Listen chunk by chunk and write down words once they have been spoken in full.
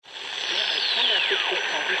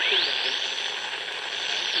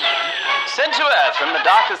Sent to Earth from the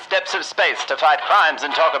darkest depths of space to fight crimes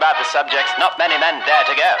and talk about the subjects not many men dare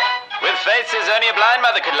to go. With faces only a blind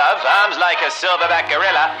mother could love, arms like a silverback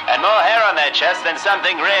gorilla, and more hair on their chest than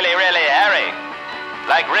something really, really hairy.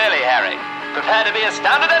 Like really hairy. Prepare to be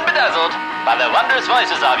astounded and bedazzled by the wondrous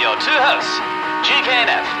voices of your two hosts, GK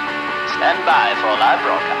and F. Stand by for live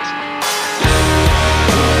broadcast.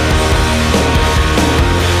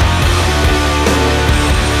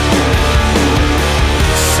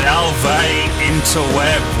 Salve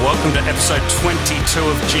interweb. Welcome to episode 22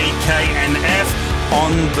 of GK and F.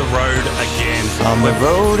 On the road again. On the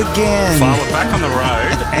road again. Well, we're back on the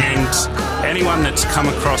road, and anyone that's come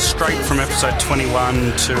across straight from episode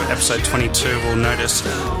 21 to episode 22 will notice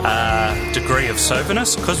a degree of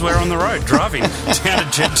soberness because we're on the road driving down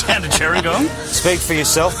to Gerringong. Speak for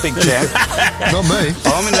yourself, big champ. Not me.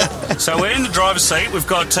 So we're in the driver's seat. We've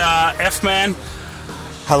got F-Man.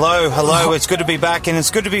 Hello. It's good to be back, and it's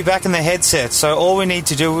good to be back in the headset. So all we need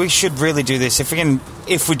to do, we should really do this. If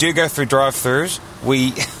we do go through drive-thrus,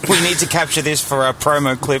 we need to capture this for our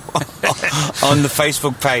promo clip on the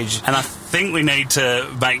Facebook page. And I think we need to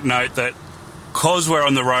make note that because we're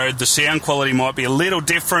on the road, the sound quality might be a little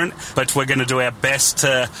different, but we're going to do our best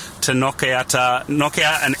to knock out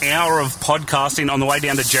an hour of podcasting on the way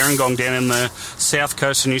down to Gerringong, down in the south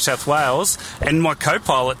coast of New South Wales. And my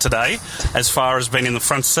co-pilot today, as far as being in the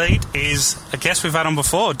front seat, is a guest we've had on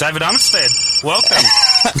before, David Armitstead. Welcome.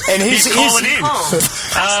 And he's calling in.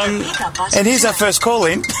 And here's our first call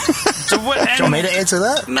in. Do you want me to answer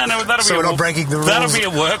that? No, that'll so be we're not breaking the rules. That'll be a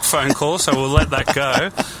work phone call, so we'll let that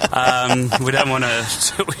go. We don't want to...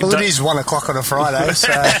 Well, it is 1 o'clock on a Friday,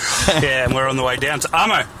 so... Yeah, and we're on the way down to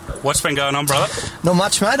Armo. What's been going on, brother? Not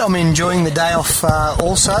much, mate. I'm enjoying the day off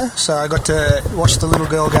also. So I got to watch the little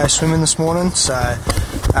girl go swimming this morning, so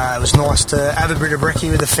it was nice to have a bit of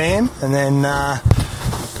brekkie with the fam, and then...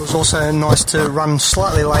 it was also nice to run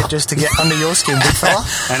slightly late just to get under your skin, big fella.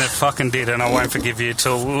 And it fucking did, and I won't forgive you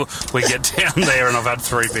till we get down there and I've had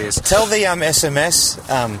 3 beers. Tell the SMS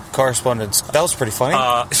correspondence. That was pretty funny.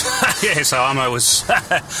 Yeah, so Armo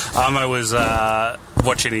was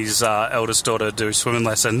watching his eldest daughter do swimming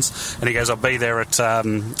lessons, and he goes, I'll be there at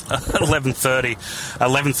 11:30.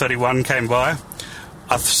 11:31 came by.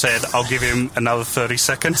 I've said, I'll give him another 30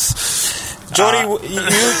 seconds. Johnny,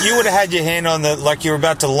 you would have had your hand on like you were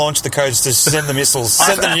about to launch the codes to send the missiles,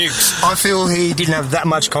 send the nukes. I feel he didn't have that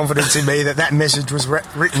much confidence in me that message was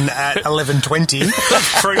written at 11:20.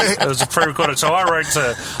 It was a pre-recorded. So I wrote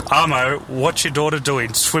to Armo, what's your daughter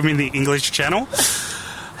doing? Swimming the English Channel?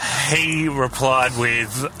 He replied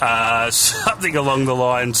with something along the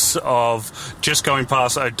lines of just going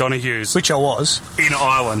past O'Donoghue's. Which I was. In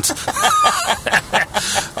Ireland.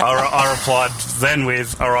 I replied then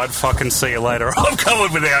with, all right, fucking see you later. I'm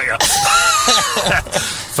coming without you.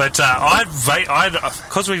 But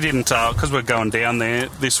because we're going down there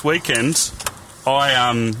this weekend, I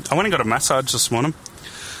went and got a massage this morning.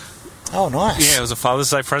 Oh, nice. Yeah, it was a Father's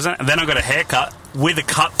Day present. And then I got a haircut with a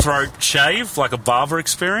cutthroat shave, like a barber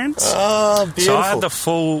experience. Oh, beautiful. So I had the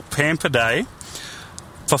full pamper day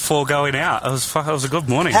before going out. It was a good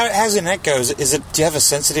morning. How's your neck go? Do you have a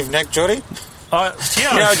sensitive neck, Jody? Yeah.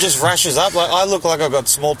 It just rashes up. Like I look like I've got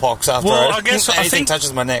smallpox after anything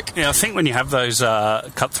touches my neck. Yeah, I think when you have those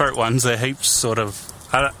cutthroat ones, they're heaps sort of...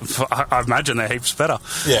 I imagine they're heaps better.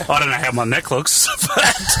 Yeah. I don't know how my neck looks.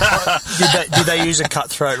 But, did they use a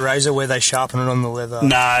cutthroat razor where they sharpen it on the leather?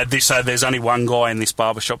 No, so there's only one guy in this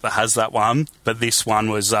barbershop that has that one, but this one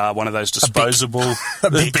was one of those disposable...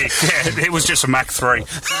 Big. Yeah, it was just a Mach 3.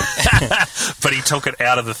 But he took it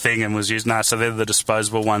out of the thing and was used... No, so they're the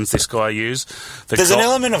disposable ones this guy used. There's an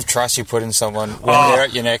element of trust you put in someone when they're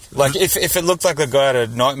at your neck. Like, if it looked like the guy had a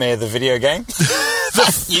Nightmare, the video game,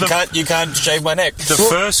 you can't shave my neck. The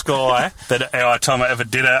first guy time I ever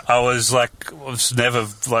did it, I was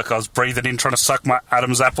breathing in, trying to suck my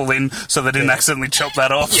Adam's apple in so they didn't accidentally chop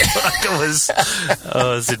that off. Yeah. It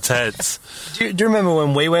was intense. Do you remember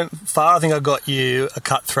when we went far? I think I got you a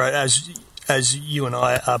cutthroat, as you and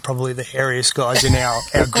I are probably the hairiest guys in our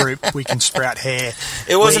group. We can sprout hair.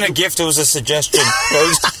 It wasn't a gift, it was a suggestion.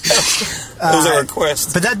 It was a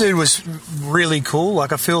request. But that dude was really cool.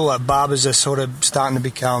 Like, I feel like barbers are sort of starting to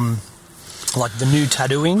become... like the new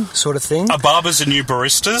tattooing sort of thing. Barbers are new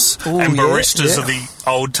baristas, and baristas are the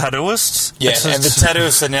old tattooists. Yeah, and the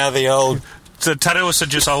tattooists are now the old... The tattooists are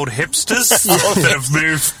just old hipsters that have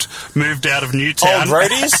moved out of Newtown. Old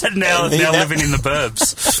roadies? And now living in the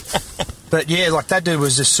burbs. But yeah, like that dude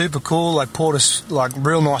was just super cool, like poured us like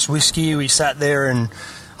real nice whiskey. We sat there and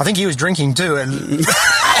I think he was drinking too, and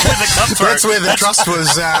That's where the trust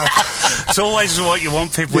was. It's always what you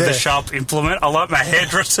want people with a sharp implement. I like my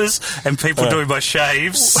hairdressers and people doing my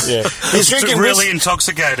shaves. Yeah. He's drinking really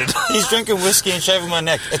intoxicated. He's drinking whiskey and shaving my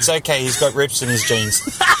neck. It's okay. He's got rips in his jeans.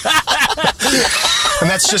 And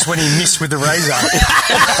that's just when he missed with the razor.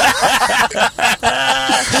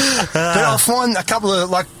 But I find a couple of,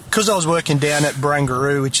 because I was working down at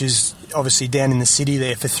Barangaroo, which is obviously down in the city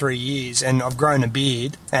there for 3 years, and I've grown a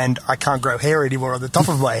beard and I can't grow hair anymore on the top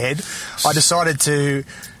of my head, I decided to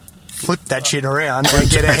flip that shit around and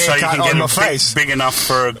get a so you haircut can get on my a face. big enough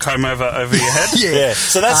for a comb over your head. Yeah.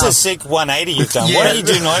 So that's a sick 180 you've done. Why don't you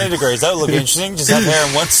do 90 degrees? That would look interesting. Just have hair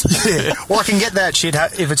in once. Yeah. Well, I can get that shit.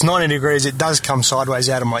 If it's 90 degrees, it does come sideways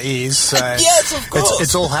out of my ears. So yes, of course.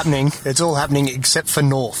 It's all happening. It's all happening except for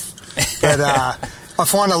North. But I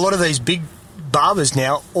find a lot of these big barbers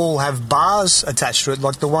now all have bars attached to it,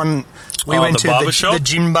 like the one we went to, the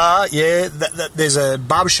gin bar. Yeah, there's a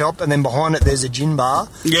barber shop, and then behind it there's a gin bar.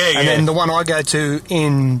 Yeah, and then the one I go to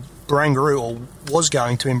in Barangaroo, or was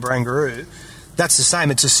going to in Barangaroo, that's the same.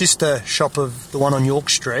 It's a sister shop of the one on York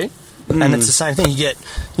Street, and it's the same thing. You get,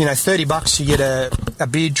 $30. You get a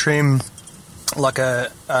beard trim, like a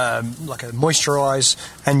moisturise,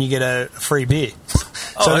 and you get a free beer.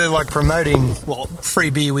 So they're like promoting,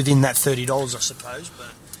 free beer within that $30, I suppose.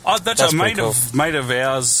 But that's a mate of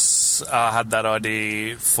ours had that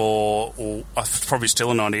idea it's probably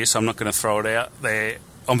still an idea, so I'm not going to throw it out there.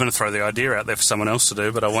 I'm going to throw the idea out there for someone else to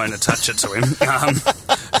do, but I won't attach it to him.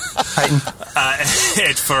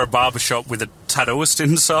 It's for a barbershop with a tattooist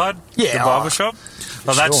inside the barbershop.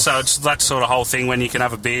 Well, that's that sort of whole thing when you can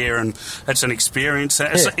have a beer and it's an experience.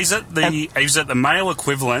 Yeah. Is it the male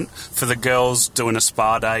equivalent for the girls doing a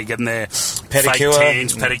spa day, getting their fake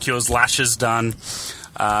tans, pedicures, lashes done,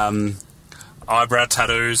 eyebrow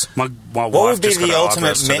tattoos? My what wife would be just got the her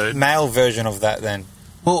ultimate eyebrows male version of that then?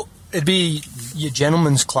 Well, it'd be your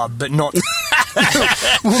gentleman's club, but not. Not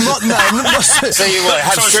so you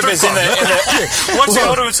have strippers in the What's the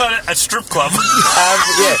order inside a strip club?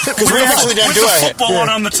 Because we actually don't do it. Football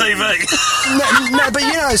on the TV. No, but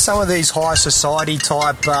some of these high society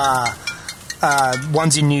type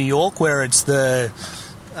ones in New York where it's the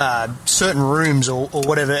certain rooms or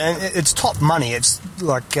whatever, and it's top money. It's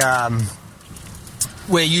like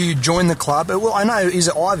where you join the club. Well, I know, is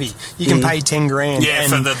it Ivy? You can pay $10,000. Yeah,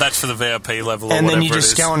 that's for the VIP level, and then you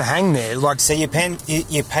just go and hang there. So you pay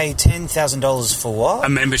 $10,000 for what? A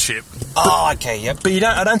membership. Oh, okay, yep. But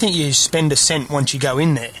I don't think you spend a cent once you go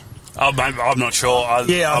in there. Oh, I'm not sure.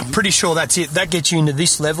 I'm pretty sure that's it. That gets you into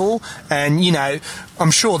this level, and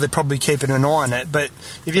I'm sure they're probably keeping an eye on it. But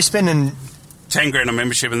if you're spending $10,000 a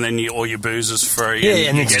membership, and then all your booze is free. Yeah,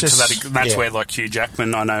 and you it's get just, to that. That's where, like Hugh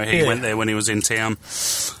Jackman, I know he went there when he was in town.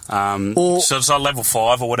 So it's like level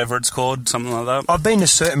 5 or whatever it's called, something like that. I've been to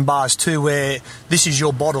certain bars too where this is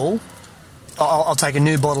your bottle. I'll take a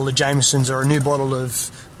new bottle of Jameson's or a new bottle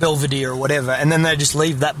of Belvedere or whatever, and then they just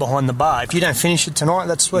leave that behind the bar. If you don't finish it tonight,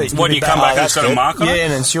 that's sweet. When you come back and it's got a mark on it? Yeah,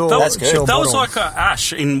 and it's your That's good. That was like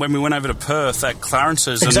Ash when we went over to Perth at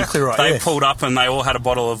Clarence's. Exactly right. They pulled up and they all had a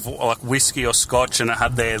bottle of like whiskey or scotch, and it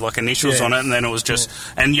had their like initials on it, and then it was just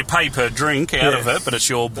and you pay per drink out of it, but it's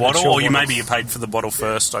your bottle, or maybe you paid for the bottle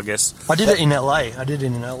first, I guess. I did it in LA. I did it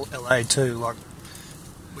in LA too. Like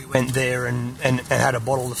we went there and had a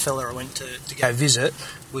bottle. The fella I went to go visit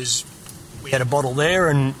we had a bottle there,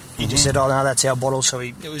 and he just said, "Oh no, that's our bottle." So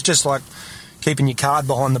it was just like keeping your card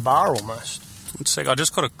behind the bar almost. One sec, I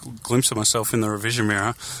just got a glimpse of myself in the revision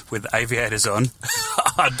mirror with aviators on.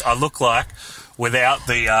 I look like, without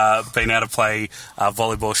the being able to play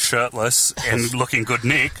volleyball shirtless and looking good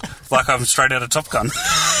Nick, like I'm straight out of Top Gun.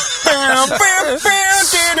 So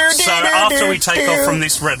after we take off from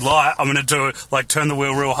this red light, I'm going to turn the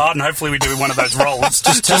wheel real hard, and hopefully we do one of those rolls.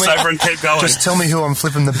 Just over and keep going. Just tell me who I'm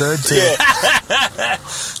flipping the bird to. Yeah.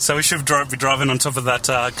 So we should be driving on top of that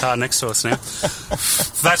car next to us now.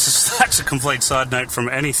 That's a complete side note from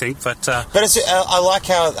anything, but it's, I like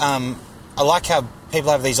how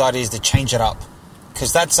people have these ideas to change it up.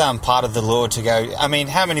 Because that's part of the lure to go. I mean,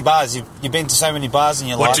 how many bars? You've been to so many bars in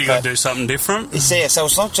your life. What, do you got to do something different? Yeah, so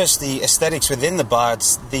it's not just the aesthetics within the bar,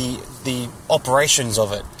 it's the operations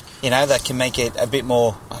of it, that can make it a bit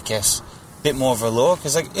more, I guess, a bit more of a lure.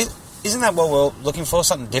 Because isn't that what we're looking for,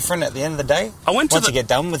 something different at the end of the day? Once you get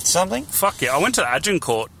done with something? Fuck yeah. I went to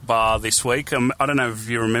Agincourt bar this week. I don't know if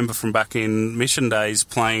you remember from back in Mission Days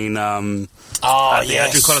playing at the yes.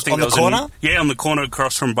 Agincourt. I think On that the was corner? on the corner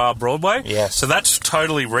across from Bar Broadway. Yes. So that's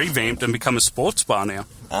totally revamped and become a sports bar now.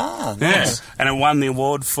 Ah, Yeah, nice. and it won the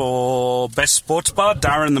award for best sports bar.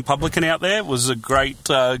 Darren the Publican out there was a great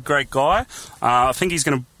guy. I think he's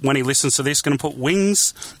going to, when he listens to this, going to put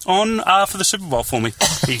wings on for the Super Bowl for me.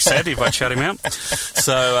 He said if I shut him out.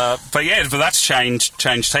 So, but that's changed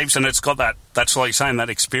heaps, and it's got that. That's like you're saying, that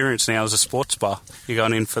experience now as a sports bar. You're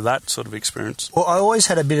going in for that sort of experience. Well, I always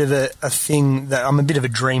had a bit of a thing that I'm a bit of a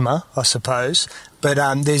dreamer, I suppose. But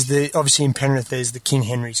there's obviously in Penrith there's the King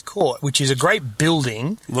Henry's Court, which is a great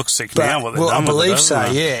building. Looks sick But, now. What they've well, done I believe with it, so.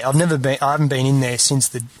 doesn't it? Yeah, I haven't been in there since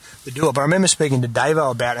the do it. But I remember speaking to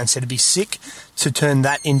Davo about it and said it'd be sick to turn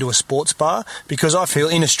that into a sports bar, because I feel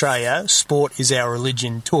in Australia sport is our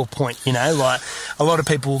religion to a point. You know, like a lot of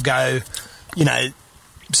people will go, you know.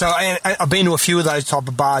 So I've been to a few of those type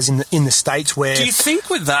of bars in the States where. Do you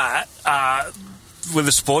think with that, with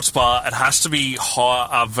a sports bar, it has to be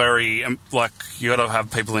very you got to have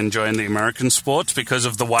people enjoying the American sports because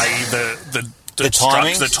of the way the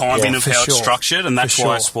timing of for how it's sure. structured, and that's For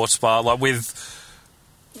why a sure. sports bar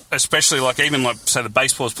especially say the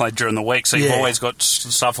baseball's played during the week, so you've Yeah. always got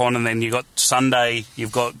stuff on, and then you got Sunday,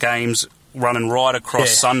 you've got games running right across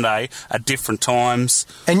Yeah. Sunday at different times.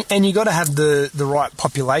 And you got to have the right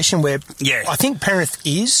population where Yeah. I think Penrith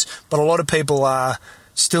is, but a lot of people are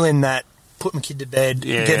still in that put my kid to bed,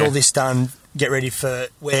 Yeah. get all this done, get ready for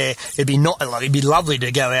where it'd be lovely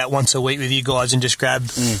to go out once a week with you guys and just grab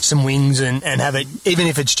some wings and have it, even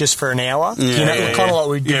if it's just for an hour. Yeah, kind of like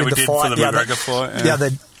we did with the fight. for the McGregor fight. Yeah.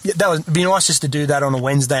 It'd be nice just to do that on a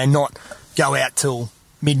Wednesday and not go out till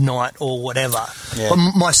midnight or whatever. Yeah. But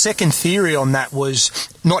my second theory on that was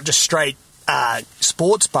not just straight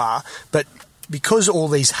sports bar, but because all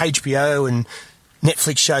these HBO and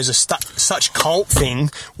Netflix shows are such cult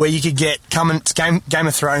thing where you could it's Game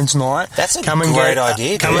of Thrones night. That's a great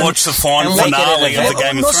idea. Watch the final and finale of the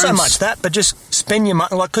Game of Not Thrones. so much that, but just spend your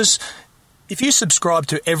money. Because if you subscribe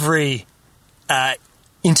to every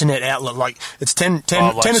internet outlet, like it's 10 or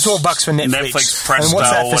 $12 for Netflix. Netflix, Presto, and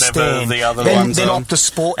what's that for whatever Stan? the other then, ones then are. Optus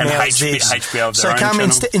Sport And now is this. HBO have so their own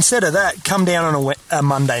channel. instead of that, come down on a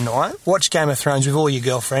Monday night, watch Game of Thrones with all your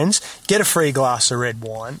girlfriends, get a free glass of red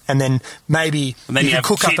wine, and then maybe And then you you can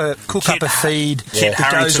have cook up a feed Kit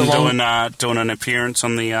that goes Harington along. doing an appearance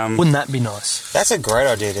on the. Wouldn't that be nice? That's a great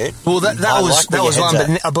idea, dude. Well, that I was like where your one, head's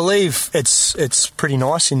but at. I believe it's pretty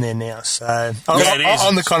nice in there now. So it is.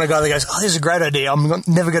 I'm the kind of guy that goes, "Oh, this is a great idea. I'm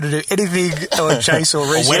never going to do anything or chase or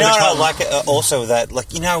research." You know what I like also that,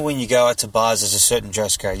 like, you know, when you go out to bars, there's a certain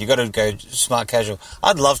dress code. You got to go smart casual.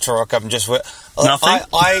 I'd love to rock up and just wear. Nothing?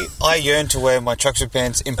 I yearn to wear my tracksuit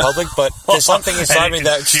pants in public, but there's something inside me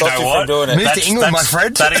that You stops know me what? from doing it. Move to England, my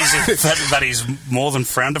friend. That is more than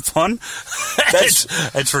frowned upon. It's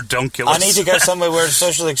redonkulous. I need to go somewhere where it's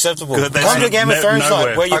socially acceptable. Good, Come to Game of Thrones nowhere.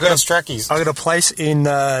 night where you I got got strackies. I got a place in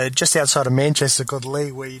just outside of Manchester called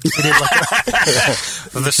Lee where you fit in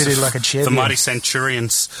like a champion. The mighty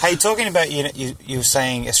Centurions. Hey, talking about you were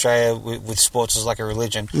saying Australia with sports is like a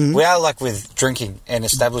religion. We are like with drinking and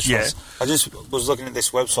establishments. Yeah. I just was looking at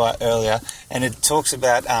this website earlier, and it talks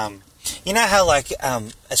about you know how like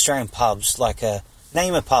Australian pubs, like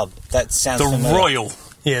name a pub that sounds The familiar. Royal.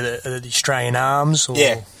 Yeah, the Australian Arms. Or,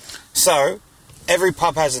 Yeah. So every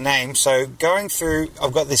pub has a name. So going through,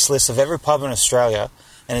 I've got this list of every pub in Australia,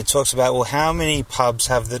 and it talks about how many pubs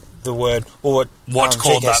have the word or What's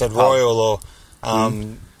called GK that said pub? Royal or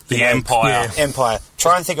The Empire. Yeah. Empire.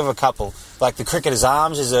 Try and think of a couple. Like the Cricketers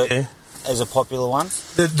Arms is a popular one.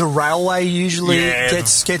 The railway usually Yeah.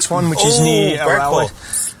 gets one, which is Ooh, near a great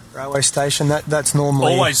railway station. That's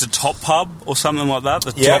normally Always the top pub or something like that.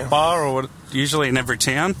 The Yeah. top bar, or usually in every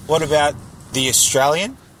town. What about the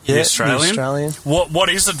Australian? yeah, The Australian. Australian. What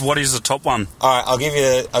is it? What is the top one? All right, I'll give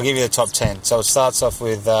you the top 10. So it starts off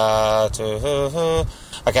with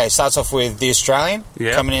okay, it starts off with the Australian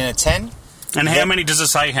Yeah. coming in at 10. And how Yep. many does it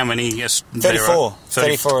say? How many? Yes, 34.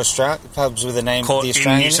 34 pubs with the name Called the in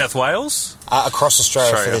Australian New South Wales. across Australia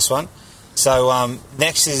for Australia. this one. So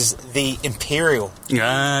next is the Imperial.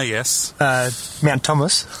 Yes. Mount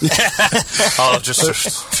Thomas. Oh,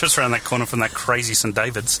 just around that corner from that crazy St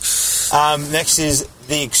David's. Next is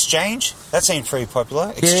the Exchange. That seemed pretty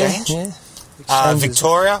popular. Exchange. Yeah. Exchange is-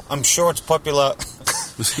 Victoria. I'm sure it's popular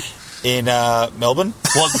in Melbourne.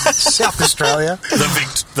 Well, South Australia.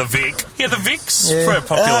 the Vic. Yeah, the Vic's Yeah. for a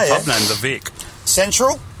popular yeah. pub name. The Vic.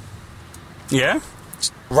 Central. Yeah.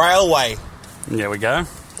 Railway There we go.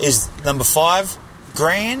 is number 5.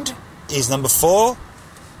 Grand is number 4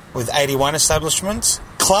 with 81 establishments.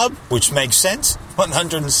 Club, which makes sense,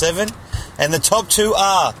 107. And the top two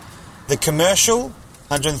are the Commercial,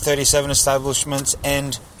 137 establishments,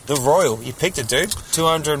 and the Royal. You picked it, dude.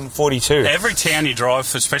 242. Every town you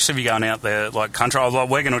drive, especially if you're going out there, like country, like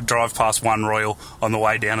we're going to drive past one Royal on the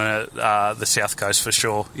way down to the South Coast for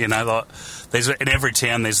sure. You know, like there's in every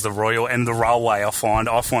town there's the Royal and the Railway. I find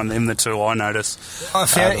them the two I notice. I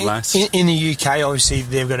found in the UK, obviously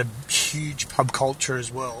they've got a huge pub culture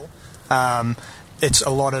as well. It's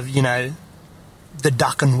a lot of, you know, the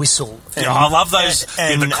duck and whistle. And, I love those,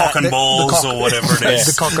 the cock and balls or whatever it is.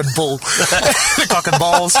 The cock and bull. The cock and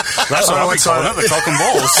balls. That's what I call it, the cock and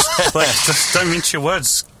balls. Like, just don't mince your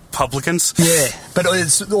words, publicans. Yeah, but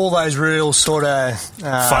it's all those real sort of...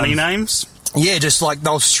 funny names? Yeah, just like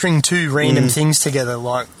they'll string two random things together,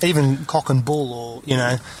 like even cock and bull or, you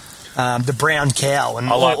know, the brown cow and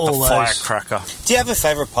I like all the those. firecracker. Do you have a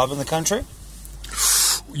favourite pub in the country?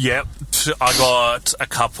 Yep, I got a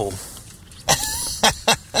couple.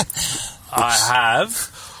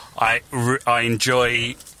 I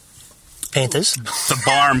enjoy Panthers. the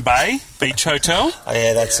Byron Bay Beach Hotel. Oh,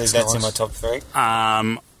 yeah, that's nice. in my top three.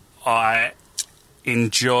 I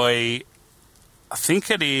enjoy, I think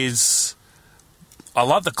it is, I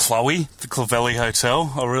like the Chloe, the Clavelli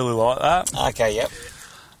Hotel. I really like that. Okay, yep.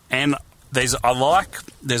 And there's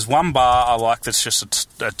one bar I like that's just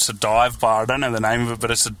it's a dive bar. I don't know the name of it, but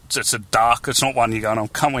it's a dark. It's not one you're going, I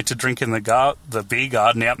can't wait to drink in the beer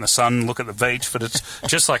garden out in the sun, look at the beach. But it's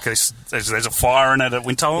just like this. There's a fire in it at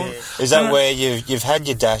winter. Yeah. Is that where you've had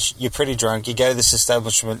your dash? You're pretty drunk. You go to this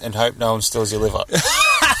establishment and hope no one steals your liver.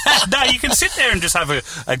 No, you can sit there and just have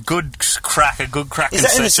a good crack. Is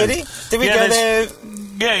that in the city? Did we go there?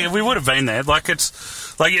 Yeah, we would have been there.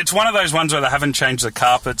 It's one of those ones where they haven't changed the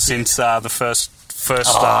carpet since the first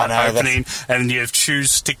opening, and your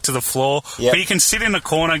shoes stick to the floor. Yep. But you can sit in a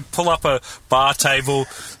corner, pull up a bar table,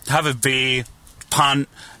 have a beer, punt,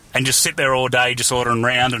 and just sit there all day, just ordering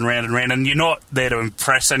round and round and round. And you're not there to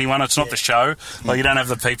impress anyone. It's not the show. Like, you don't have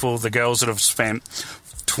the girls that have spent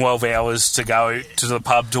 12 hours to go to the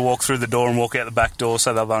pub to walk through the door and walk out the back door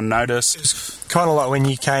so they'll notice. It's kind of like when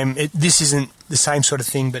you came, this isn't the same sort of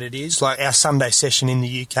thing, but it is. Like our Sunday session in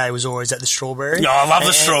the UK was always at the Strawberry. Yeah, I love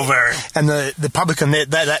the Strawberry. And the publican,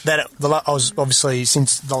 I was obviously,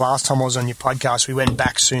 since the last time I was on your podcast, we went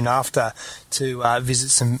back soon after to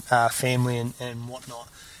visit some family and whatnot.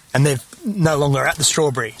 And they're no longer at the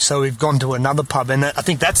Strawberry, so we've gone to another pub, and I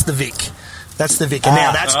think that's the Vic. That's the Vic, and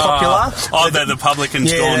now that's popular. The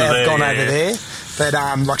publican's gone over there. there. But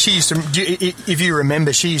like she used to, if you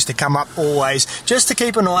remember, she used to come up always just to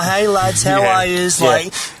keep an eye. Hey lads, how are yous?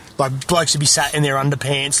 Like blokes would be sat in their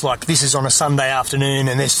underpants, like this is on a Sunday afternoon,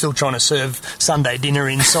 and they're still trying to serve Sunday dinner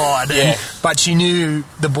inside. But she knew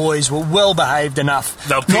the boys were well behaved enough.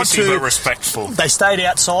 They were pissy but respectful. They stayed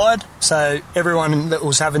outside, so everyone that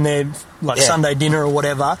was having their Sunday dinner or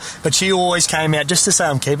whatever. But she always came out just to say,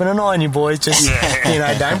 "I'm keeping an eye on you boys. Just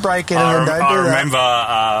don't break it and don't do that." I remember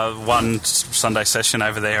one Sunday session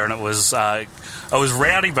over there, and it was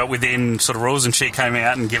rowdy, but within sort of rules. And she came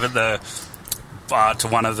out and gave it to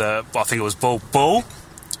one of the, I think it was Bull,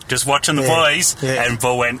 just watching the boys, and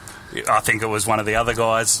Bull went, I think it was one of the other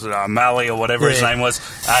guys, Mally or whatever his name was,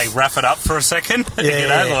 hey, wrap it up for a second. For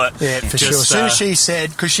sure. As soon as she said,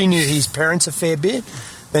 because she knew his parents a fair bit,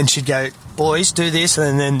 then she'd go, boys, do this,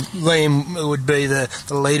 and then Liam would be the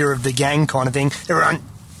leader of the gang kind of thing. Everyone,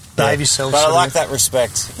 behave yourself. But I like that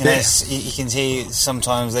respect. You know, you can hear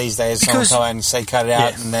sometimes these days someone come and say cut it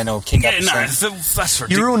out, and then it'll kick up. That's ridiculous.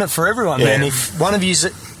 You ruin it for everyone, man. If one of you is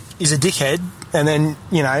a dickhead, and then,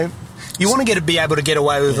 you know, you want to be able to get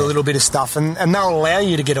away with a little bit of stuff, and they'll allow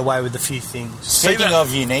you to get away with a few things. Speaking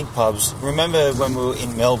of unique pubs, remember when we were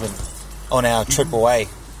in Melbourne on our trip away?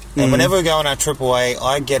 And whenever we go on our trip away,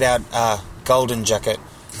 I get out a golden jacket.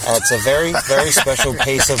 It's a very, very special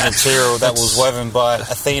piece of material that was woven by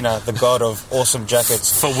Athena, the god of awesome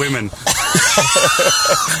jackets. For women.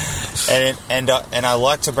 and I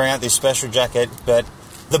like to bring out this special jacket, but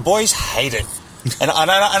the boys hate it. And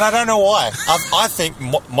I don't know why. I think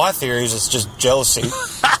my theory is it's just jealousy.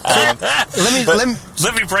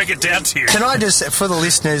 Let me break it down to you. Can I just, for the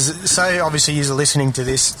listeners, so obviously you're listening to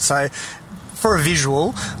this, so for a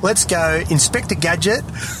visual, let's go Inspector Gadget,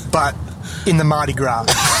 but in the Mardi Gras.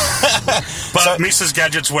 But Mrs.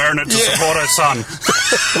 Gadget's wearing it to support her son.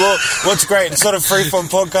 Well, what's great, it's not a free-form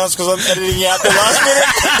podcast because I'm editing you out the last minute.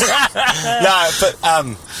 No, but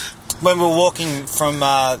when we were walking from,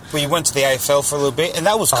 we went to the AFL for a little bit, and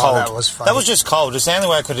that was cold. That was fun. That was just cold. It's the only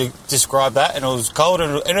way I could describe that, and it was cold,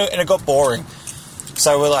 and it got boring.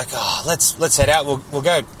 So we're like, let's head out. We'll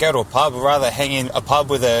go to a pub. We'd rather hang in a pub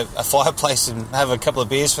with a fireplace and have a couple of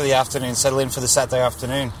beers for the afternoon, settle in for the Saturday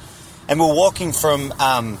afternoon. And we're walking from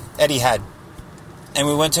Etihad, and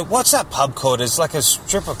we went to, what's that pub called? It's like a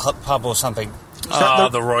stripper club pub or something.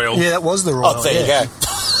 The Royal. Yeah, that was the Royal. Oh, there you go.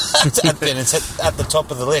 It's at the top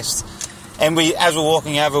of the list. And as we're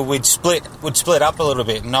walking over, we'd split up a little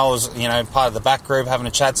bit. And I was, part of the back group having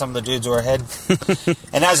a chat. Some of the dudes were ahead.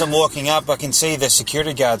 And as I'm walking up, I can see the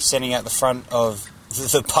security guard standing out the front of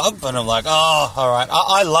the pub. And I'm like, oh, all right.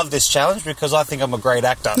 I love this challenge because I think I'm a great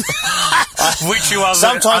actor. Which you are.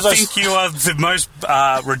 Sometimes I think you are the most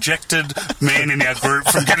rejected man in our group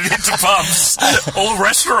from getting into pubs or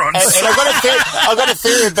restaurants. And I've got a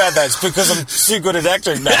theory about that. It's because I'm too good at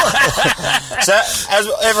acting now. So as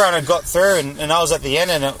everyone had got through, and I was at the end,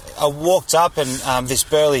 and I walked up, and this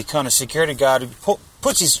burly kind of security guard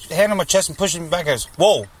puts his hand on my chest and pushes me back and goes,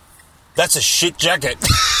 "Whoa, that's a shit jacket."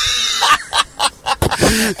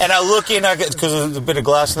 And I look in, because there's a bit of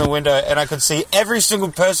glass in the window, and I could see every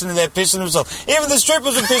single person in there pissing themselves. Even the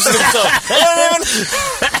strippers were pissing themselves.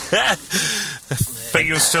 But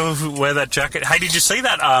you'll still wear that jacket. Hey, did you see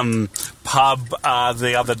that pub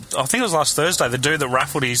the other... I think it was last Thursday, the dude that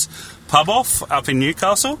raffled his pub off up in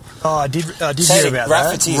Newcastle? Oh, I did hear about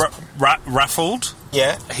that. Raffled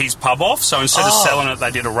his pub off, so instead of selling it,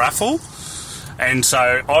 they did a raffle. And so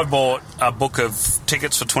I bought a book of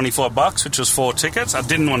tickets for $24, which was 4 tickets. I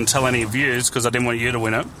didn't want to tell any of you because I didn't want you to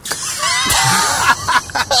win it.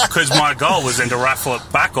 Because my goal was then to raffle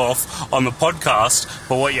it back off on the podcast.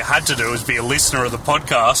 But what you had to do was be a listener of the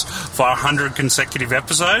podcast for 100 consecutive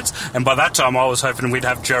episodes. And by that time, I was hoping we'd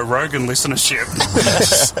have Joe Rogan listenership.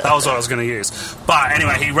 That was what I was going to use. But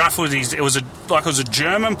anyway, he raffled his... It was a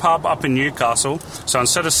German pub up in Newcastle. So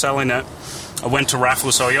instead of selling it, I went to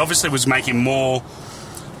raffle, so he obviously was making more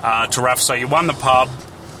to raffle. So you won the pub,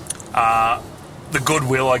 the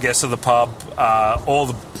goodwill, I guess, of the pub, all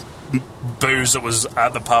the booze that was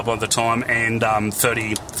at the pub at the time, and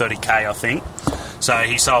 30K, I think. So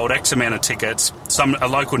he sold X amount of tickets. A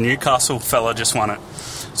local Newcastle fella just won it.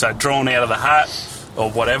 So drawn out of the hat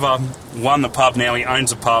or whatever, won the pub. Now he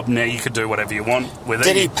owns a pub. Now you could do whatever you want with it.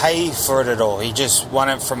 Did he pay for it at all? He just won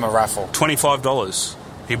it from a raffle? $25.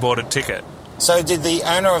 He bought a ticket. So did the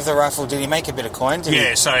owner of the raffle, did he make a bit of coin?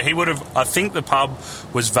 So he would have... I think the pub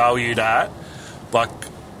was valued at,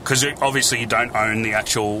 because obviously you don't own the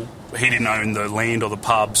actual... He didn't own the land or the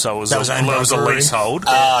pub, so it was a leasehold.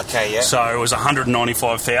 Okay, yeah. So it was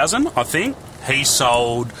 $195,000, I think. He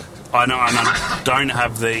sold... I don't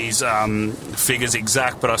have these figures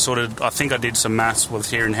exact, but I think I did some maths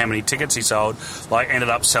with hearing how many tickets he sold. Ended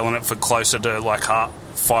up selling it for closer to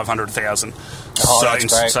 $500,000. Oh, that's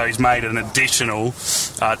great. So he's made an additional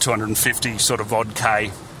 250 sort of odd K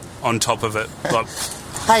on top of it.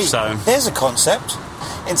 Hey, there's a concept.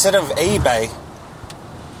 Instead of eBay,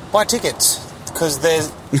 buy tickets. Because there's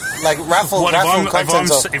raffle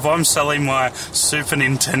content. If I'm selling my Super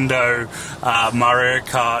Nintendo Mario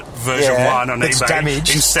Kart version 1 on eBay,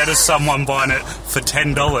 damaged. Instead of someone buying it for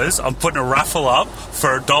 $10, I'm putting a raffle up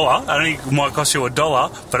for $1. I think it might cost you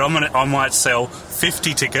 $1, but I might sell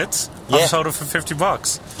 50 tickets. I've sold it for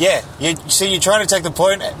 $50. Yeah, so you're trying to take the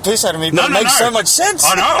piss out of me, but it makes so much sense.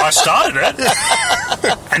 I know, I started it,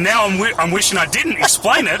 and now I'm wishing I didn't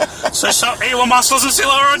explain it, so Elon Musk doesn't steal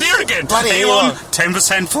our idea again. Bloody Elon,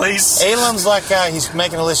 10%, please. Elon's he's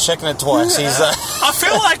making a list, checking it twice. Yeah. I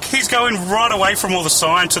feel like he's going right away from all the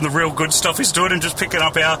science and the real good stuff he's doing and just picking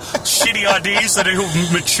up our shitty ideas that he'll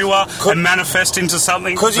mature and manifest into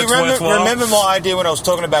something that's worthwhile. Remember my idea when I was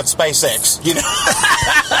talking about SpaceX, you know?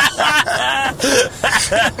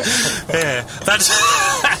 Yeah, that's...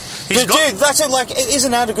 Dude, that's it.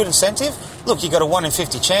 Isn't that a good incentive? Look, you got a 1 in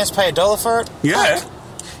 50 chance. Pay $1 for it. Yeah.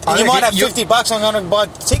 And you might have $50. I'm going to buy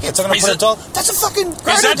tickets. I'm going to put $1. That's a fucking great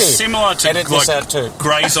idea. Is that similar to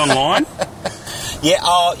Grays Online?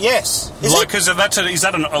 Yeah. Yes. Is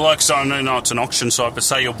that I know it's an auction site, but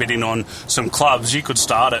say you're bidding on some clubs, you could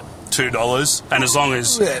start at $2, and as long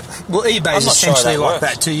as... Yeah. Well, eBay's essentially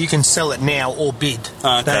that too. You can sell it now or bid.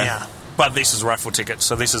 Okay. But this is raffle tickets,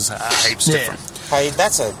 so this is heaps different. Hey,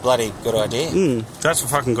 that's a bloody good idea. That's a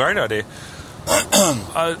fucking great idea. I'm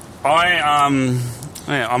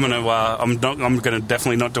gonna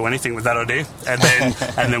definitely not do anything with that idea,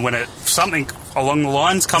 and then when something along the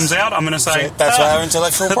lines comes out, I'm gonna say that's our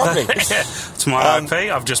intellectual property. It's my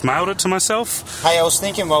IP. I've just mailed it to myself. Hey, I was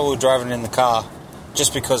thinking while we were driving in the car,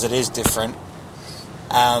 just because it is different,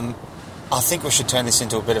 I think we should turn this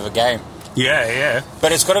into a bit of a game. Yeah.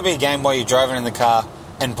 But it's got to be a game while you're driving in the car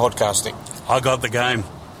and podcasting. I got the game.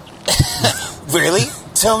 Really?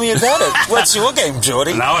 tell me about it. What's your game,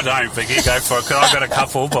 Geordie? No, I don't, Vicky. Go for it. 'Cause I've got a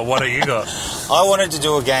couple, but what do you got? I wanted to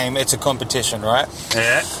do a game. It's a competition, right?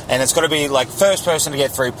 Yeah. And it's got to be like first person to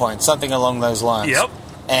get 3 points, something along those lines. Yep.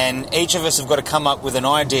 And each of us have got to come up with an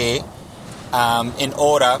idea in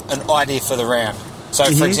order, an idea for the round. So,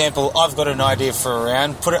 for example, I've got an idea for a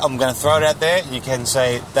round. I'm going to throw it out there. You can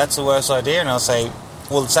say, that's the worst idea. And I'll say,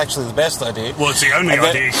 well, it's actually the best idea. Well, it's the only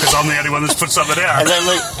idea because I'm the only one that's put something out.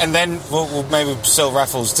 And then we'll maybe sell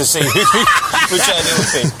raffles to see which idea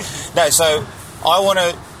would be. No, so I want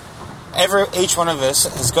to... Each one of us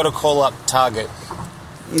has got to call up Target.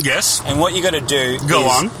 Yes. And what you got to do Go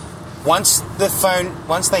is... on. Once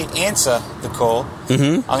they answer the call,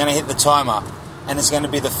 I'm going to hit the timer. And it's going to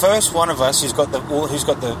be the first one of us who's got the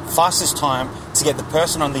fastest time to get the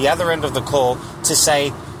person on the other end of the call to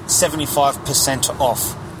say 75%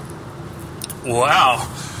 off. Wow.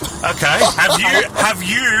 Okay. Have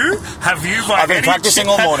you by I've been practicing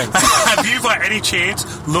all morning. Have you by any chance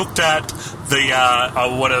looked at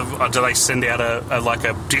the do they send out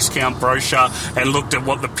a discount brochure and looked at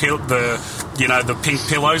what the pink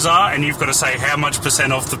pillows are, and you've got to say how much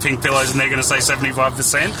 % off the pink pillows, and they're going to say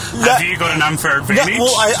 75%? Have you got an unfair advantage?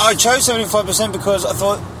 Well, I chose 75% because I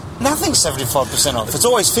thought nothing's 75% off. It's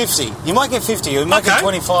always 50. You might get 50. You might get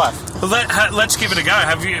 25. Well, let's give it a go.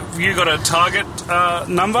 Have you got a target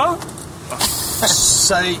number?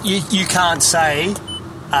 So you can't say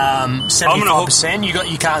 75%. You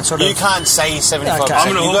can't sort of. You can't say 75%. Okay.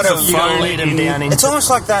 I'm going to you got to lead them down into. It's almost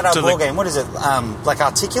like that ball game. What is it? Like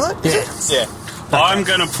Articulate? Yeah. Yeah. I'm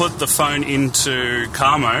going to put the phone into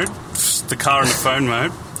car mode, the car into phone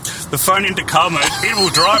mode. The phone into car mode. It will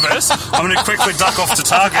drive us. I'm going to quickly duck off to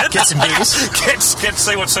Target. Get some beers.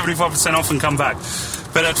 See what's 75% off and come back.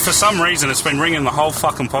 But for some reason, it's been ringing the whole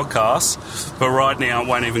fucking podcast. But right now, it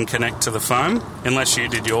won't even connect to the phone unless you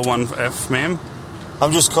did your one, ma'am.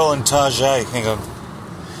 I'm just calling Tajay. Hang on.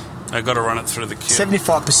 I've got to run it through the queue.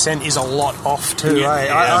 75% is a lot off too. Yeah, eh?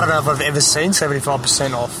 yeah. I don't know if I've ever seen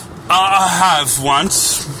 75% off. I have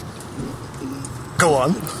once. Go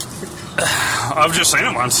on. I've just seen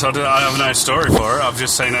it once. I have no story for it. I've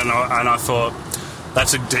just seen it, and I thought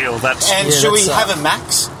that's a deal. Should we have a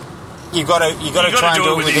max? You got to try and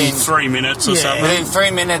do it within 3 minutes or something. Within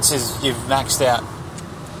 3 minutes you've maxed out.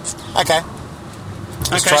 Okay.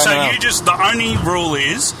 Okay, so the only rule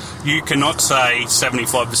is you cannot say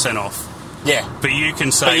 75% off. Yeah. But you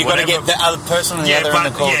can say But you've got to get the other person on the other end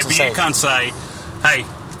of the call to say. You can't say, hey,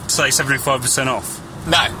 say 75% off.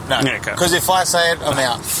 No. Yeah, okay. Because if I say it, I'm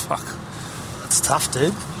out. Fuck. It's tough,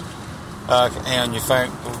 dude. Hang on, your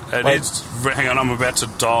phone. Hang on, I'm about to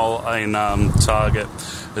dial in Target.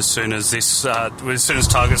 As soon as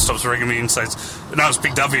Target stops ringing me and says, no, it's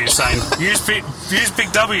Big W saying, use Big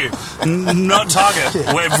W, not Target.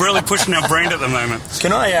 We're really pushing our brand at the moment.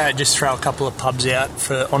 Can I just throw a couple of pubs out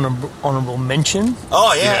for honourable mention?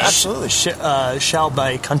 Oh, yeah, absolutely. Shell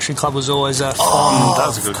Bay Country Club was always a fun. Oh,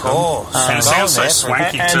 that's a good call. And it sounds so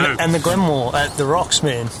swanky too. And the Glenmore at the Rocks,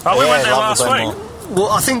 man. Oh, we went there last week. Well,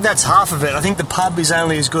 I think that's half of it. I think the pub is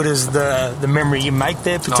only as good as the memory you make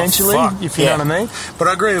there, potentially, if you know what I mean. But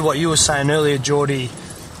I agree with what you were saying earlier, Geordie.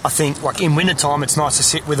 I think, like, in wintertime, it's nice to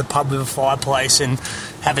sit with a pub with a fireplace and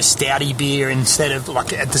have a stouty beer instead of,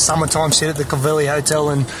 like, at the summertime, sit at the Covelli Hotel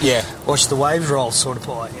and watch the waves roll sort of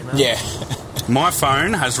play, you know? Yeah. My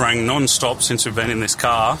phone has rang non-stop since we've been in this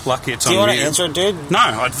car. Lucky it's on mute. Do you want to answer it, dude?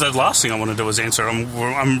 No, the last thing I want to do is answer it.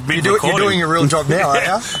 I'm mid-recording. You're doing your real job now, aren't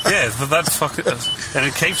you? Yeah, but that's fucking... And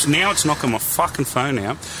it keeps... Now it's knocking my fucking phone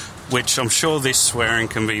out, which I'm sure this swearing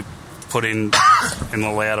can be put in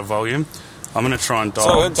the louder volume. I'm going to try and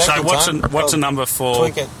dial. So what's a number for...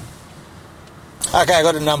 Tweak it. Okay, I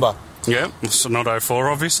got a number. Yeah, it's not 04,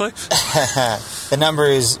 obviously. The number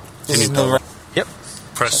is... Yep.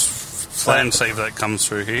 Press... Play and see if that comes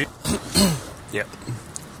through here. Yep.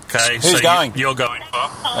 Okay, Who's going? You're going.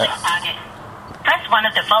 Press one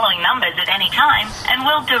of the following numbers at any time and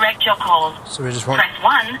we'll direct your call. So we just Press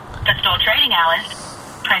 1 for store trading hours.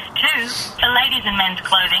 Press 2 for ladies and men's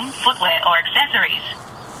clothing, footwear or accessories.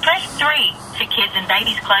 Press 3 for kids and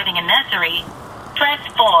babies clothing and nursery. Press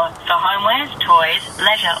 4 for homewares, toys,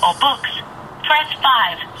 leisure or books. Press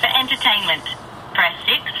 5 for entertainment. Press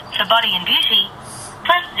 6 for body and beauty.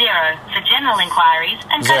 Press 0 for general inquiries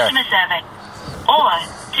and customer service. Or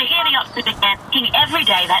to hear the options again, every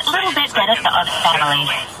day that little bit better for us families.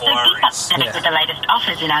 So keep up to date with the latest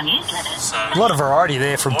offers in our newsletter. A lot of variety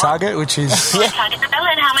there from Target, which is... Target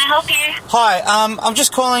Ellen, how may I help you? Hi, I'm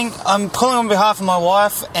just calling. I'm calling on behalf of my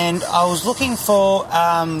wife, and I was looking for...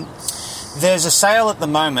 there's a sale at the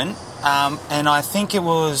moment, and I think it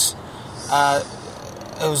was...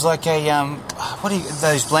 It was like a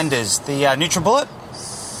those blenders, the NutriBullet.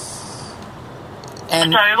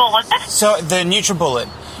 And Sorry, what was it? so the NutriBullet,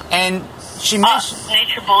 and she mentioned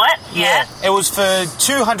NutriBullet, yeah. it was for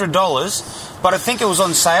 $200, but I think it was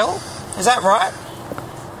on sale. Is that right?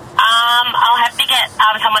 I'll have to get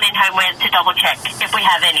someone in homeware to double check if we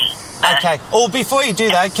have any. Okay. Or before you do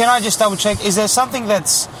that, can I just double check? Is there something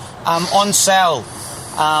that's on sale?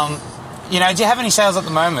 Do you have any sales at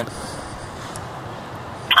the moment?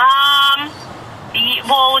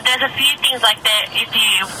 Well, there's a few things like that. If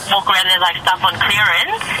you walk around, there's like stuff on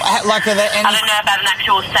clearance. Like, are there any? I don't know about an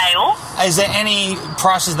actual sale. Is there any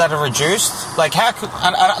prices that are reduced? Like, how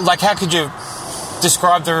could you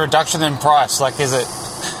describe the reduction in price? Like, is it?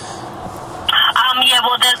 Yeah,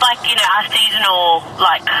 well, there's like, our seasonal,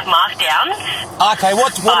 like, markdowns. Okay,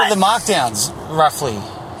 what are the markdowns, roughly?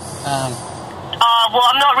 Well,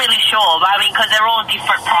 I'm not really sure, but because they're all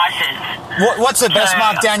different prices. What's the best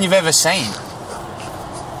markdown you've ever seen?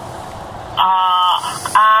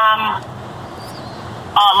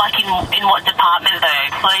 Like in what department though?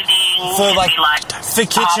 Clothing, For like for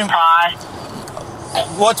kitchen price.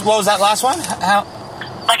 What was that last one? How?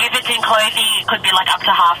 Like if it's in clothing, it could be like up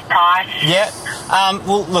to half price. Yeah.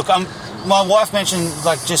 Well, look, my wife mentioned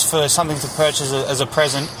like just for something to purchase as a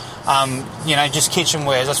present, just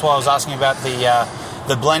kitchenwares. That's why I was asking about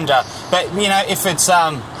the blender. But if it's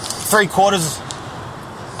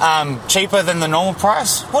 3/4 cheaper than the normal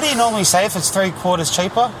price, what do you normally say if it's 3/4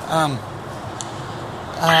 cheaper?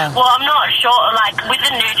 Well, I'm not sure. Like with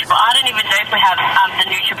the NutriBullet, I don't even know if we have the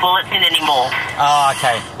NutriBullets in anymore. Oh,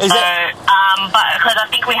 okay. But because I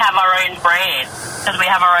think we have our own brand, because we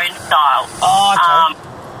have our own style. Oh, okay.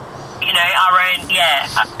 Our own,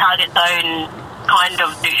 Target's own kind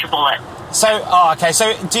of NutriBullet. So, okay.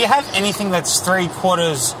 So, do you have anything that's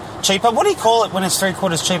 3/4 cheaper? What do you call it when it's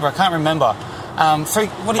 3/4 cheaper? I can't remember.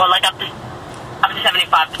 Like up to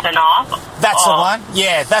 75% off. That's the one.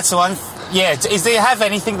 Yeah, that's the one. Yeah. Do you have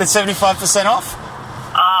anything that's 75% off?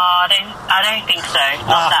 I don't think so.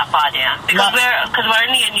 Not that far down because we're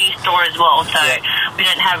only a new store as well, so we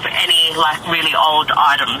don't have any like really old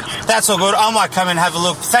items. That's all good. I might come and have a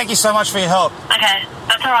look. Thank you so much for your help. Okay,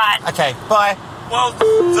 that's all right. Okay, bye. Well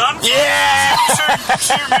done. Yeah!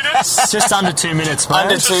 2 minutes. Just under 2 minutes, mate.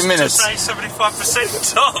 Under 2 minutes. To say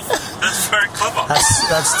 75% off. That's very clever.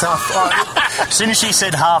 That's tough. As soon as she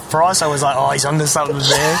said half price, I was like, he's onto something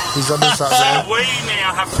there. He's onto something there. So we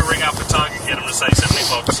now have to ring up a Target and get them to say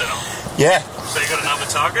 75% off. Yeah. So you got another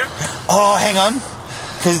Target? Oh, hang on.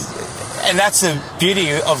 And that's the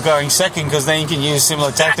beauty of going second, because then you can use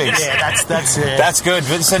similar tactics. Yeah, that's it. That's good.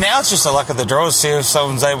 But so now it's just a luck of the draw to see if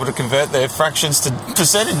someone's able to convert their fractions to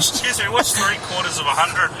percentage. Excuse me, what's 3/4 of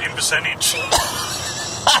 100 in percentage?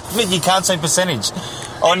 But you can't say percentage.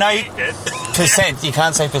 Oh, no, percent. You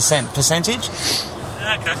can't say percent. Percentage?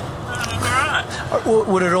 Okay. All right.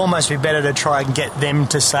 Would it almost be better to try and get them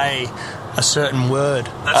to say a certain word?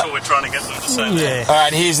 That's what we're trying to get them to say. Yeah. All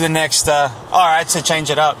right, here's the next. All right, so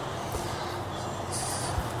change it up.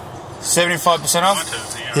 75% off?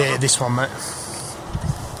 Yeah, this one, mate.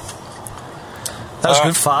 That was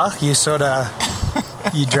good, Far. You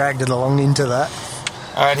you dragged it along into that.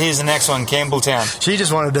 All right, here's the next one, Campbelltown. She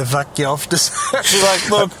just wanted to fuck you off. She's like,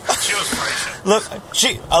 look. She was patient. Look,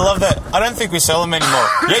 I love that. I don't think we sell them anymore.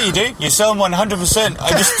 Yeah, you do. You sell them 100%. I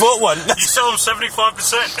just bought one. You sell them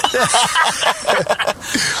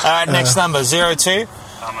 75%. All right, next number, 02.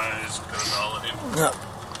 I'm just going to dial it in. Yep.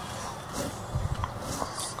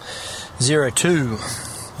 02.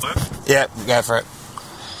 Yeah, go for it.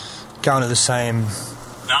 Going to the same.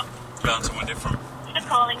 No, going somewhere different.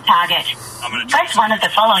 Calling Target. I'm going to Press one of the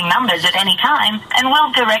following numbers at any time, and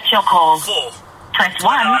we'll direct your call. 4. Press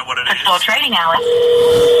 1 for store trading hours.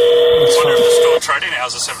 Wonder if the store trading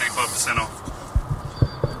hours are 75% off.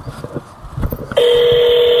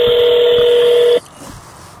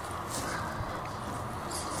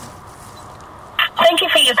 Thank you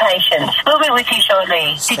for your patience. We'll be with you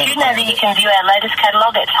shortly. Did you know that you can view our latest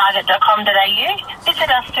catalogue at target.com.au?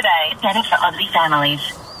 Visit us today. It's better for Aussie families.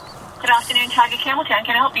 Good afternoon, Target Campbelltown.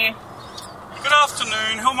 Can I help you? Good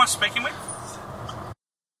afternoon. Who am I speaking with?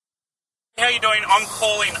 How are you doing? I'm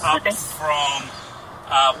calling up from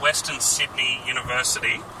Western Sydney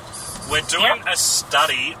University. We're doing a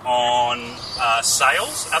study on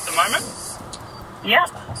sales at the moment.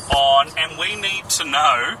 Yep. And we need to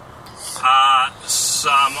know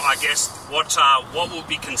what will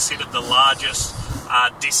be considered the largest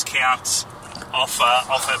discount off a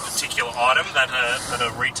particular item that a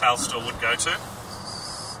retail store would go to.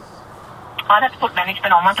 I'd have to put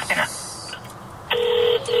management on one second.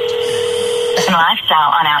 and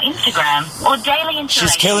Lifestyle on our Instagram or Daily Inspiration.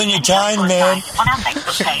 She's killing your and time, Helpful man. Advice on our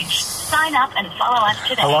Facebook page. Sign up and follow us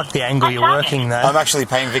today. I like the angle At you're Target. working, though. I'm actually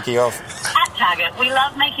paying Vicky off. At Target, we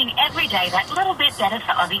love making every day that little bit better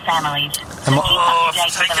for Aussie families. So Am I- keep up Oh, to date I've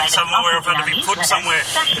with the taken latest somewhere where offers I've got to on be our put newsletter, somewhere.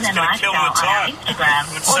 Fashion It's and gonna kill my Lifestyle on our time. Instagram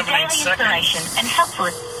With or 17 Daily seconds. Inspiration and Helpful.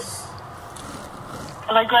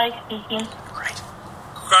 Hello, Grace speaking.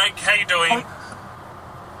 Craig, how you doing?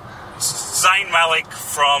 Zayn Malik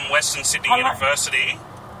from Western Sydney Hello. University.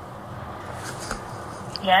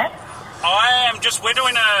 Yes? We're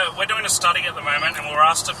doing a study at the moment, and we're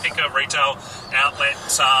asked to pick a retail outlet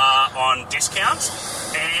on discounts,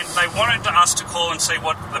 and they wanted us to call and see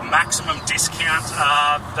what the maximum discount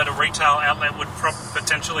that a retail outlet would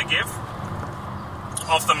potentially give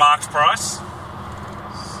off the marked price.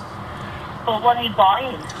 Well, what are you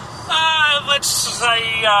buying? Let's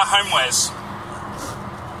say homewares.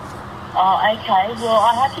 Oh, okay. Well,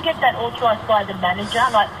 I have to get that authorised by the manager,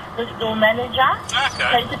 like the store manager. So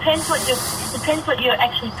Okay. it depends what you're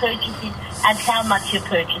actually purchasing and how much you're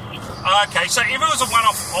purchasing. Okay, so if it was a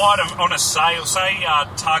one-off item on a sale, say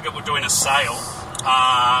Target were doing a sale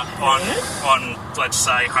on let's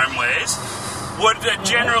say homewares, would it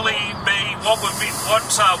generally be what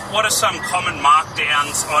are some common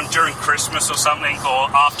markdowns on during Christmas or something, or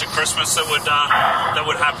after Christmas that would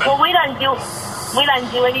happen? Well, we don't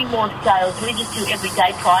do any more sales. We just do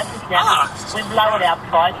everyday prices now. We've lowered our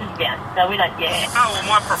prices down, so we don't. Yeah. Oh, well,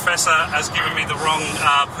 my professor has given me the wrong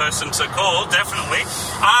person to call, definitely.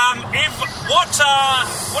 What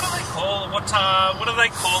do they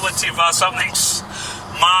call it if something's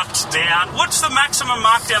marked down? What's the maximum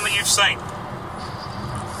markdown that you've seen?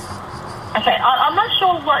 Okay, I'm not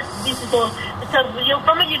sure what this is all. So you're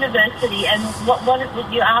from a university, and what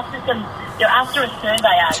you're after a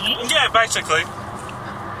survey, are you? Yeah, basically.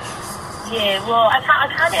 Yeah. Well, I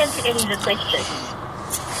can't answer any of the questions.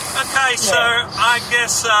 Okay, so I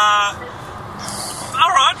guess. All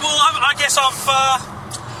right. Well, I guess I'm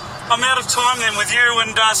out of time then with you,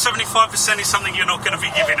 and 75% is something you're not going to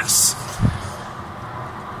be giving us.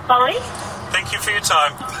 Sorry. Thank you for your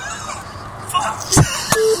time. I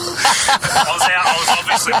was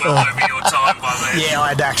obviously well over your time by then. Yeah,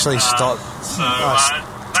 I'd actually stopped. So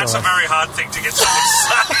that's a very hard thing to get someone to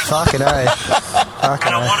say. Fucking A.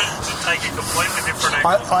 And I wanted to take a completely different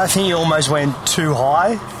angle. I think you almost went too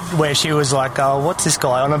high, where she was like, "Oh, what's this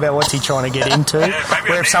guy on about? What's he trying to get into?" Yeah, maybe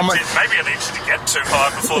where I need you to get too high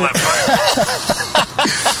before that phone.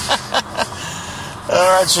 All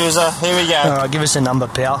right, Shuza, here we go. All right, give us a number,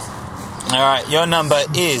 pal. All right, your number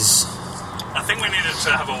is I think we needed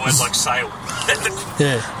to have a word like sale.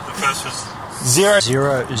 Yeah. The first was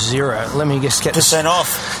 0-0. Let me just get this. 0% off.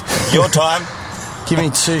 Your time. Give me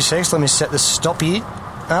 2 seconds. Let me set the stoppy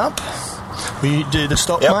up. Will you do the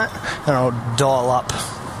stop, Yep. mate? And I'll dial up.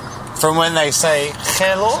 From when they say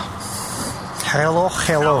hello. Hello.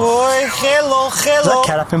 Boy, hello. Is that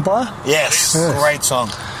Cat Up Empire? Yes, Yeah. great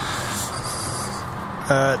song.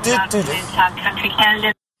 Country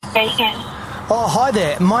Canada station. Oh, hi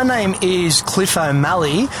there. My name is Cliff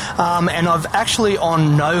O'Malley, and I'm actually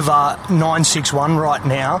on Nova 961 right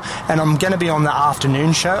now, and I'm going to be on the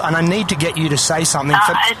afternoon show, and I need to get you to say something. It's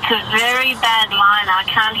a very bad line. I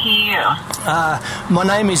can't hear you. My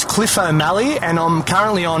name is Cliff O'Malley, and I'm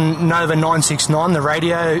currently on Nova 969, the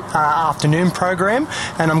radio afternoon program,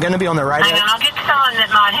 and I'm going to be on the radio. Hang on, I'll get someone that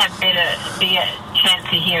might have better chance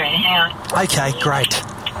of hearing. Hang on. Okay, great.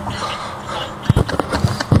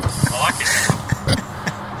 I like it.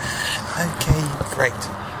 Okay, great.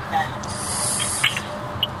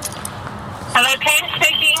 Hello, Pam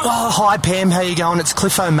speaking. Oh, hi, Pam. How you going? It's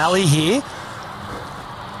Cliff O'Malley here.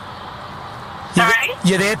 Sorry?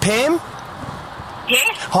 You there, Pam?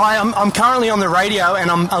 Yes. Hi, I'm currently on the radio, and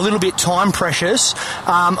I'm a little bit time precious.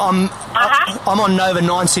 I'm on Nova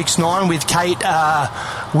 969 with Kate,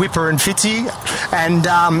 Whipper and Fitzy, and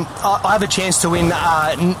I have a chance to win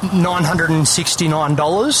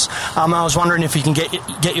 $969. I was wondering if you can get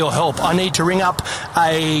your help. I need to ring up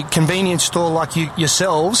a convenience store like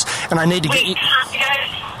yourselves, and I need to get you... Is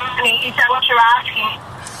that what you're asking?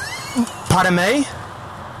 Pardon me?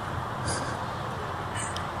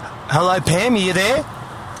 Hello, Pam, are you there?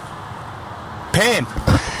 Pam,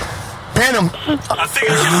 I'm... I think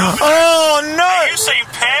I can help you. Oh, no! Are you saying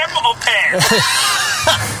Pam or Pan?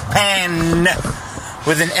 Pan.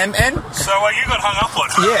 With an MN? So you got hung up on.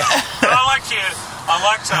 Yeah. But I liked the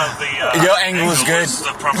Your angle was good. Was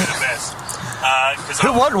probably the best.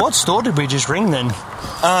 What store did we just ring then?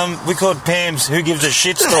 We called Pam's Who Gives a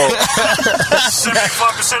Shit store.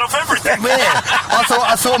 75% off everything. Man, I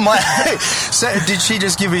thought so did she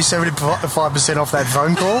just give me 75% off that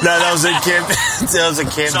phone call? No, that was at Camden. So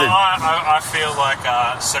I feel like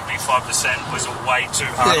 75% was way too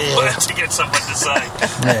hard word to get someone to say.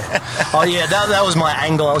 Yeah. Oh yeah, that was my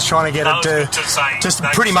angle. I was trying to get it to say, just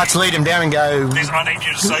pretty much lead him down and go. I need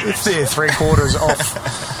you to say this. Yeah, 3/4 off.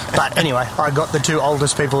 But anyway, I got the two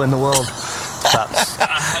oldest people in the world. But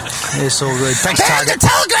it's all good. Thanks, Target.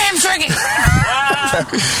 Telegram's ringing.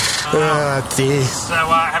 Dear. So,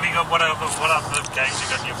 have you got what other games you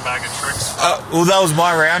got in your bag of tricks? Well, that was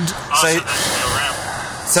my round. So that's your round.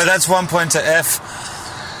 So that's 1 point to F.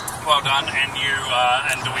 Well done. And you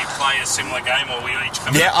and do we play a similar game, or we each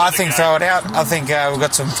come? Yeah, I think throw it out. I think we've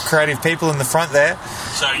got some creative people in the front there.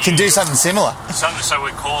 So you can do something similar. So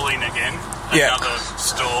we're calling again another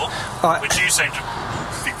store, which you seem to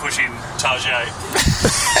be pushing Target. Yeah,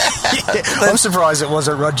 I'm surprised it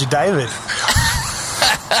wasn't Roger David.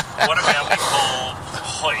 What about we call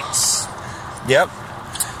Hoyts? Yep.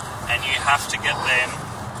 And you have to get them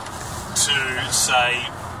to say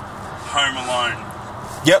Home Alone.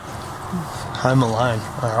 Yep. Home Alone.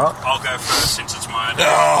 All right. I'll go first since it's my idea.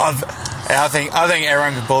 I think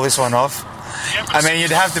everyone can pull this one off. Yeah, I mean,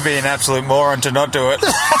 you'd have to be an absolute moron to not do it.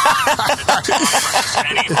 Any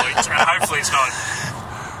Hoyts, and hopefully it's not.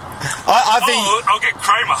 I think I'll get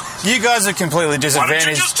Kramer. you guys are completely Why disadvantaged.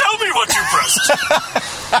 don't you just tell me what you pressed?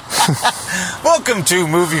 Welcome to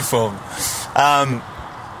Movie Film.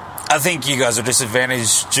 I think you guys are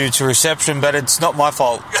disadvantaged due to reception, but it's not my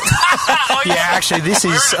fault. Yeah, actually, this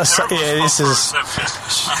is.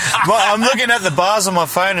 Well, I'm looking at the bars on my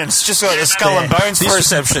phone, and it's just got the skull and bones for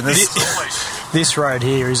reception. This road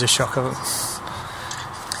here is a shocker.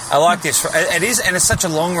 I like this. It is, and it's such a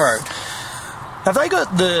long road. Have they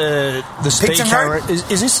got the speed Picton camera? Road?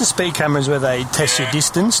 Is this the speed cameras where they test your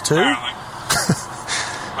distance too? Apparently.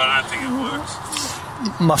 But I don't think it works.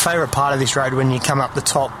 My favourite part of this road when you come up the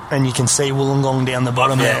top and you can see Wollongong down the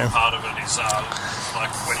bottom My there. favourite part of it is like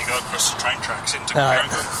when you go across the train tracks into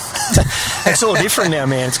Corango. It's all different now,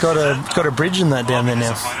 man. It's got a bridge in that down there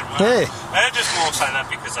now. Yeah. I just more say that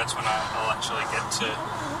because that's when I'll actually get to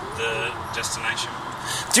the destination.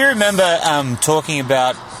 Do you remember talking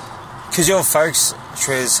about, because your folks,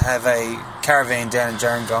 Trez, have a caravan down in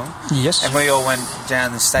Gerringong? Yes. And we all went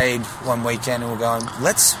down and stayed one weekend and we're going,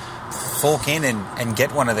 let's fork in and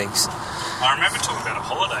get one of these. I remember talking about a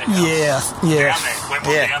holiday house. Yeah. Down there. When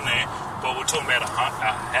we're down there, but we're talking about a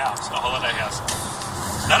house, a holiday house.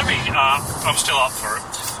 That'd be, I'm still up for it.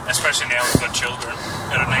 Especially now we've got children.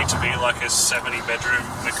 It'll need to be like a 70-bedroom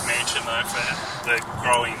McMansion though for the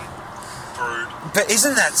growing brood. But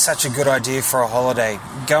isn't that such a good idea for a holiday?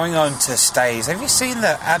 Going on to stays. Have you seen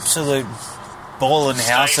the absolute ballin'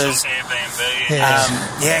 houses? Stays on Airbnb.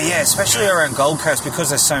 Yeah, especially around Gold Coast because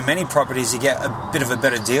there's so many properties. You get a bit of a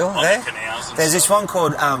better deal there. The canals and There's this one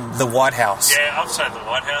called the White House. Yeah, I've said the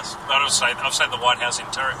White House. I've said the White House in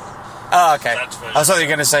Terry. Oh, okay. That's I thought you were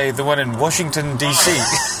going to say the one in Washington, D.C.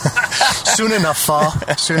 Soon enough, far.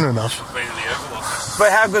 Soon enough. Being in the Oval Office.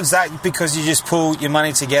 But how good's that? Because you just pull your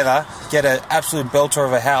money together, get an absolute belter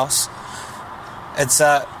of a house. It's,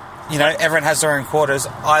 everyone has their own quarters.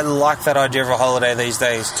 I like that idea of a holiday these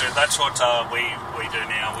days. Dude, that's what we do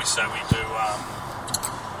now. We do,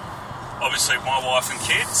 obviously, my wife and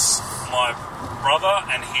kids, my brother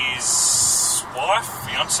and his wife,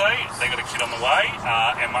 fiance, they got a kid on the way,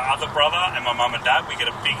 and my other brother and my mum and dad, we get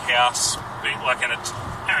a big house, you want to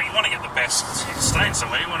get the best, you're staying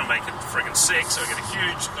somewhere, you want to make it friggin' sick, so we get a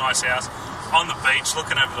huge, nice house on the beach,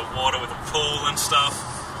 looking over the water with a pool and stuff,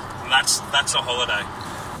 and that's a holiday.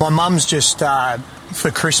 My mum's just, for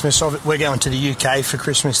Christmas, we're going to the UK for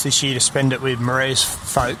Christmas this year to spend it with Maria's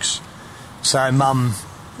folks. So, Mum,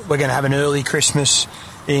 we're going to have an early Christmas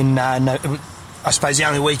in, I suppose the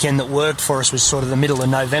only weekend that worked for us was sort of the middle of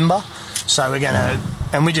November. So we're going to,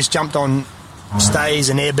 and we just jumped on stays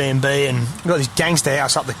and Airbnb and we've got this gangster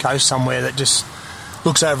house up the coast somewhere that just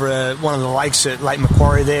looks over one of the lakes at Lake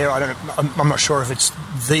Macquarie there. I'm not sure if it's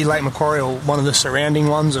the Lake Macquarie or one of the surrounding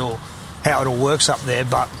ones or how it all works up there,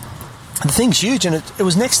 but the thing's huge and it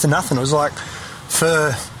was next to nothing. It was like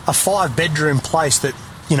for a 5-bedroom place that,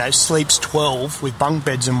 sleeps 12 with bunk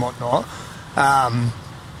beds and whatnot,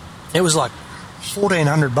 it was like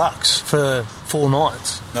 $1,400 for 4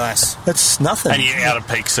 nights. Nice. That's nothing. And you're out of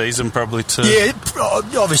peak season probably too. Yeah,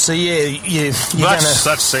 obviously, yeah. You're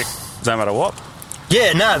that's sick. No matter what.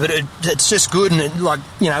 Yeah, no, but it's just good, and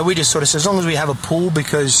we just sort of say, as long as we have a pool,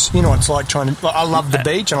 because it's like I love the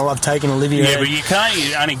beach and I love taking Olivia. Yeah, but you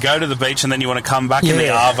only go to the beach and then you want to come back in the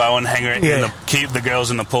arvo and hang around keep the girls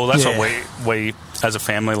in the pool. That's what we as a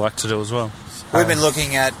family like to do as well. We've been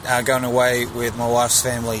looking at going away with my wife's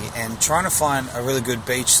family, and trying to find a really good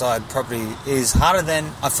beachside property is harder than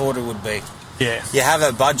I thought it would be. Yeah. You have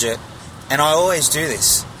a budget, and I always do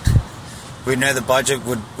this. We know the budget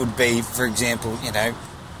would be, for example,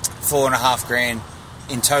 $4,500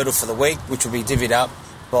 in total for the week, which would be divvied up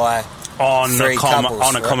by three couples.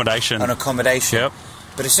 On accommodation. Right? On accommodation. Yep.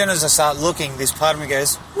 But as soon as I start looking, this part of me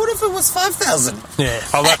goes, what if it was $5,000? Yeah.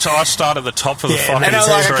 I start at the top of the fucking and tree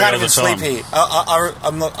I can't all the even time. sleep here.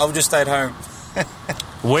 I'll just stay at home.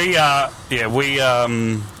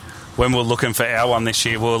 When we're looking for our one this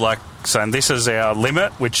year, we were saying this is our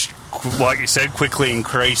limit, which, like you said, quickly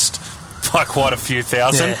increased by quite a few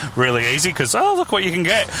thousand, really easy, because look what you can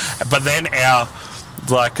get. But then our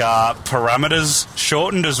parameters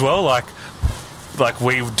shortened as well.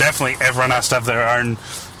 We definitely, everyone has to have their own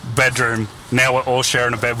bedroom. Now we're all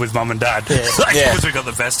sharing a bed with mum and dad, because we got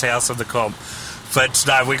the best house of the comp. But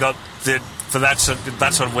no, we got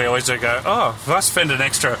that's what we always do. Go, if I spend an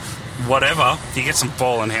extra whatever, you get some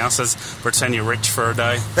balling houses, pretend you're rich for a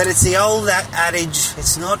day. But it's the old adage.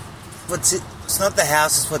 It's not the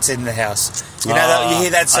house, it's what's in the house. You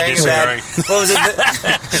hear that saying about what was it?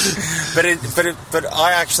 But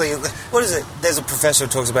I actually, what is it? There's a professor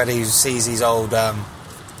who talks about he sees these old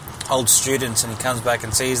students, and he comes back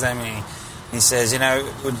and sees them, and he says,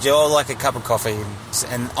 would you all like a cup of coffee?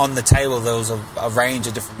 And on the table there was a range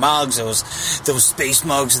of different mugs. There was space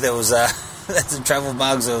mugs. There was travel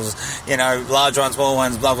mugs. There was large ones, small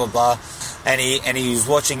ones, blah blah blah. And he was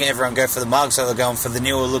watching everyone go for the mug, so they're going for the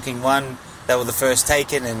newer looking one. They were the first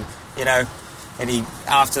taken, and he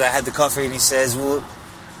after they had the coffee, and he says, well,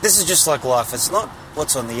 this is just like life. It's not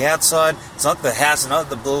what's on the outside. It's not the house, not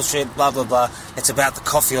the bullshit, blah blah blah. It's about the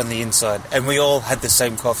coffee on the inside, and we all had the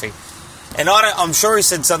same coffee. And I'm sure he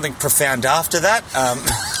said something profound after that.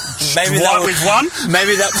 Maybe that was with one.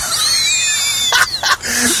 Maybe that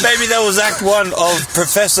was Act 1 of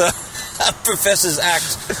Professor's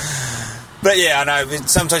Act. But yeah, I know.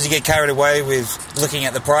 Sometimes you get carried away with looking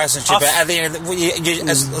at the price and shit. But at the end of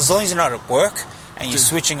as long as you're not at work and you're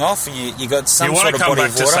switching off and you got some sort of body of water. You want to come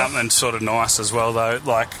back to something sort of nice as well, though.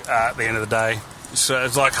 At the end of the day, so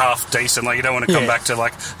it's half decent. You don't want to come back to a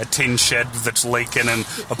tin shed that's leaking and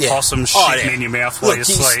a possum shitting in your mouth while you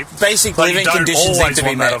sleep. Basic living conditions need to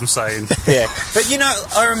be met. I'm saying. Yeah, but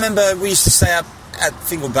I remember we used to stay up at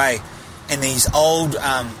Fingal Bay in these old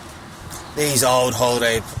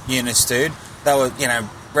holiday units, dude. They were,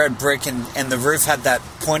 red brick, and the roof had that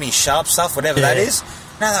pointy, sharp stuff, whatever that is.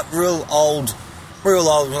 That real old,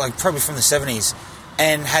 probably from the 70s,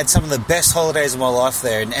 and had some of the best holidays of my life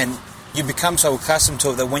there. And you become so accustomed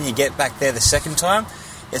to it that when you get back there the second time,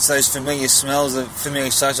 it's those familiar smells, the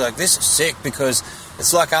familiar sights. You're like, this is sick, because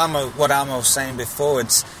it's like what Armo was saying before.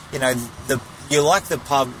 It's, you like the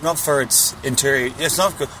pub not for its interior. It's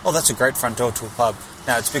not, that's a great front door to a pub.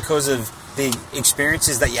 No, it's because of the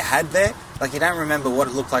experiences that you had there. You don't remember what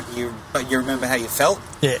it looked like, but you remember how you felt.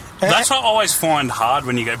 Yeah. That's what I always find hard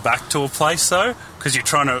when you go back to a place, though, because you're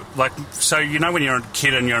trying to, when you're a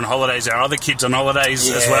kid and you're on holidays, there are other kids on holidays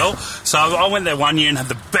as well. So I went there one year and had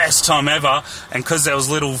the best time ever, and because there was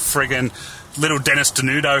little Dennis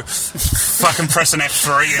Denudo fucking pressing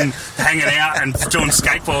F3 and hanging out and doing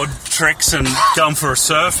skateboard tricks and going for a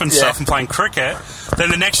surf and stuff and playing cricket. Then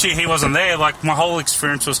the next year he wasn't there. My whole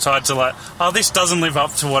experience was tied to this doesn't live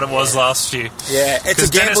up to what it was last year. Yeah, it's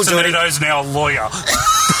a gamble. Dennis Denudo's now a lawyer.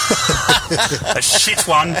 A shit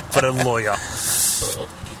one, but a lawyer.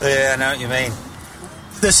 Yeah, I know what you mean.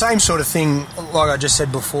 The same sort of thing, like I just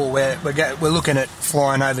said before, where we're looking at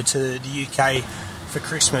flying over to the UK for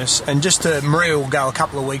Christmas, and Maria will go a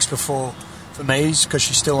couple of weeks before for me because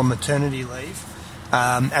she's still on maternity leave,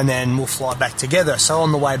 and then we'll fly back together. So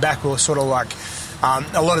on the way back, we were sort of a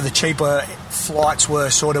lot of the cheaper flights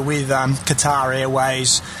were sort of with Qatar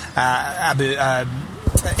Airways,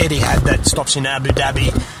 Etihad that stops in Abu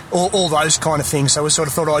Dhabi, all those kind of things. So we sort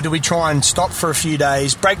of thought, do we try and stop for a few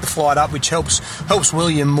days, break the flight up, which helps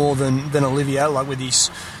William more than Olivia, with his,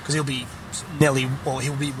 because he'll be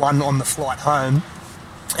he'll be one on the flight home.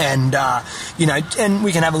 And, and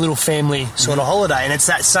we can have a little family sort of holiday. And it's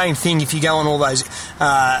that same thing if you go on all those,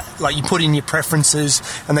 like you put in your preferences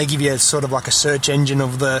and they give you sort of like a search engine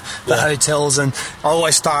of the hotels. And I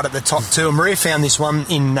always start at the top two. And Maria found this one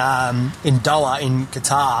in Doha in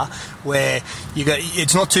Qatar where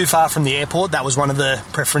it's not too far from the airport. That was one of the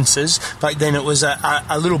preferences. But then it was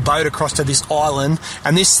a little boat across to this island.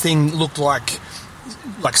 And this thing looked like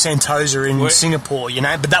Sentosa in Singapore,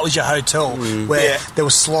 but that was your hotel where there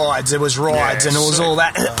was slides, there was rides, and it was all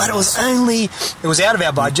that. But it was out of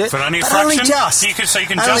our budget. But only a only fraction.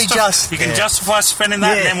 just. You can justify spending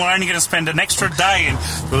that, and then we're only going to spend an extra day, and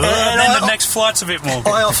then the next flight's a bit more.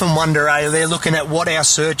 I often wonder, they're looking at what our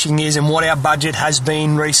searching is and what our budget has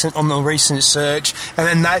been on the recent search,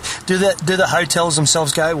 and then do the hotels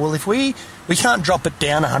themselves go, well, if we can't drop it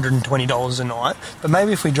down $120 a night, but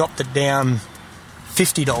maybe if we dropped it down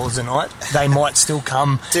 $50 a night, they might still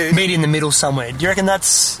come meet in the middle somewhere. Do you reckon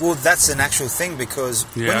that's... Well, that's an actual thing because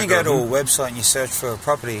when you go to a website and you search for a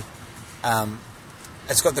property,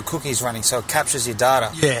 it's got the cookies running, so it captures your data.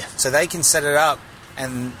 Yeah. So they can set it up,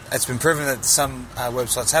 and it's been proven that some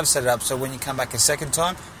websites have set it up, so when you come back a second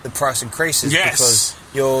time, the price increases because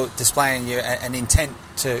you're displaying an intent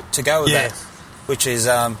to go with that, which is...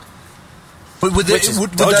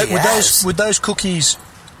 Would those cookies,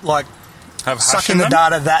 like... Have sucking the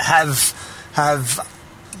data that have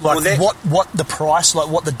what the price, like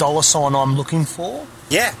what the dollar sign I'm looking for?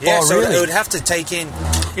 Yeah. Oh, so really? it would have to take in.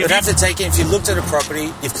 If you looked at a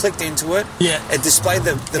property, you've clicked into it. Yeah. It displayed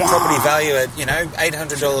the property value at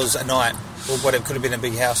 $800 a night, or whatever, could have been a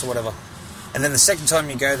big house or whatever. And then the second time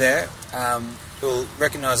you go there, you'll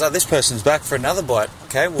recognise, this person's back for another bite.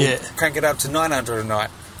 Okay, we'll crank it up to $900 a night.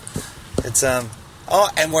 It's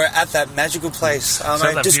and we're at that magical place.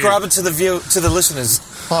 Mate, describe it to the listeners.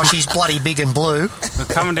 Oh, she's bloody big and blue. We're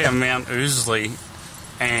coming down Mount Ousley,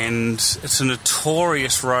 and it's a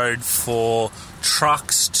notorious road for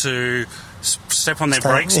trucks to step on their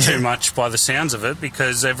brakes too much by the sounds of it,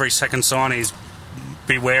 because every second sign is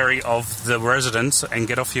be wary of the residents and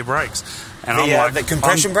get off your brakes. And the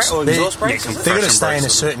compression brake or exhaust brakes? Yeah, they're going to stay in a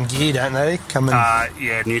certain gear, don't they?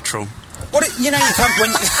 Neutral. You come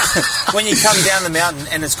when you come down the mountain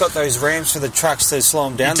and it's got those ramps for the trucks to slow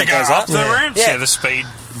them down. To go up the ramps, the speed.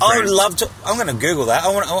 I would love to. I'm going to Google that.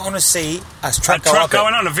 I want to see a truck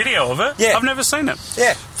going on, a video of it. Yeah, I've never seen it.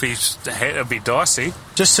 Yeah, it'd be dicey.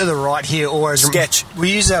 Just to the right here, or as sketch.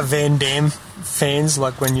 We use our Van Damme fans,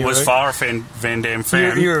 like when you was far a Van Damme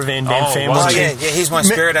fan. You're a Van Damme fan. Wasn't you? Yeah, he's my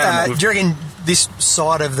spirit animal. Do you reckon this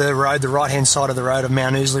side of the road, the right-hand side of the road of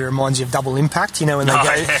Mount Ousley, reminds you of Double Impact? When they go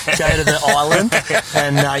to the island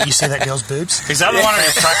and you see that girl's boobs? Is that the one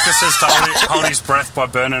who practices to hold his breath by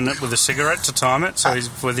burning it with a cigarette to time it, so he's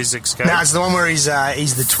with his escape? No, it's the one where he's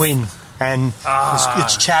the twin, and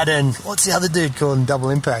it's Chad and what's the other dude called in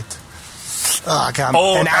Double Impact? I can't.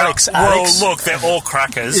 And Alex. Well, look, they're all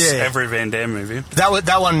crackers. Every Van Damme movie. That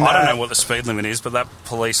one. I don't know what the speed limit is, but that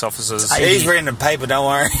police officer's... He's reading the paper. Don't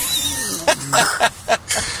worry.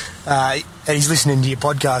 And he's listening to your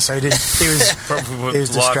podcast, so he was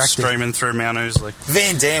distracted. Live streaming through Mount Ousley.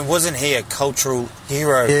 Van Damme, wasn't he a cultural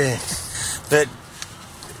hero? Yeah. But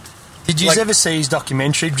did you ever see his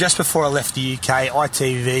documentary? Just before I left the UK,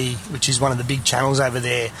 ITV, which is one of the big channels over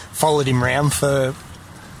there, followed him round for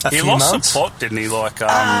a few months. He lost the plot, didn't he?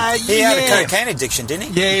 He had a cocaine addiction,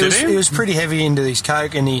 didn't he? Yeah, he was pretty heavy into his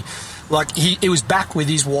coke, and he was back with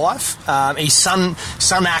his wife. His son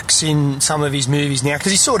acts in some of his movies now,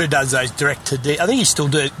 because he sort of does those direct to DVD. I think he still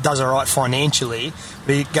does all right financially,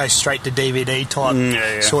 but he goes straight to DVD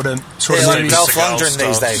type sort of movies. Like Dolph Lundgren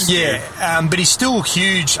these days. Yeah, but he's still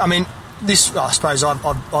huge. I mean, I suppose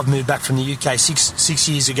I've moved back from the UK six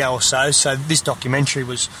years ago or so. So this documentary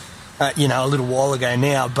was, a little while ago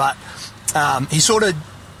now. But he sort of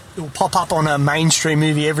will pop up on a mainstream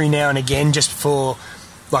movie every now and again, just for.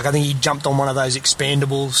 Like, I think he jumped on one of those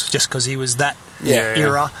Expendables just because he was that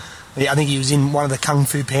era. I think he was in one of the Kung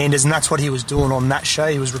Fu Pandas, and that's what he was doing on that show.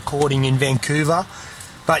 He was recording in Vancouver.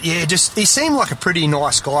 But, he seemed like a pretty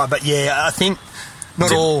nice guy. But, I think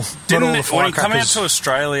not all the firecrackers... When he came out to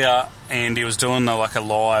Australia and he was doing a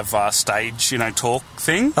live stage, talk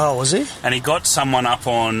thing. Oh, was he? And he got someone up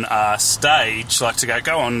on stage, to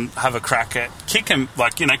go on, have a crack at, kick him,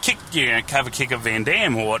 have a kick at Van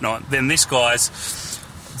Damme or whatnot. Then this guy's...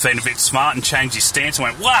 been a bit smart and changed his stance and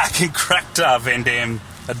went whack and cracked Van Damme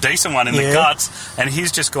a decent one in the guts, and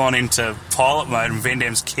he's just gone into pilot mode, and Van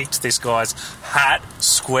Damme's kicked this guy's hat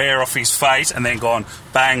square off his face and then gone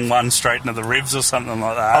bang one straight into the ribs or something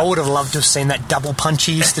like that. I would have loved to have seen that double punch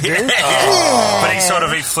he used to do. But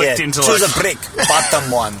he flicked into choose a brick,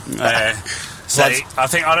 bottom one. So I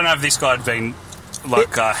don't know if this guy had been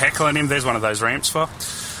heckling him. There's one of those ramps for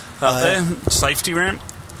there, safety ramp.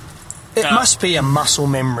 It must be a muscle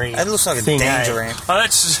memory. It looks like a thing, danger ramp. Oh,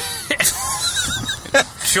 that's.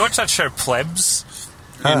 Did you watch that show Plebs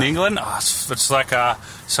in England? Oh, it's like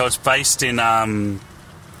so it's based in Rome,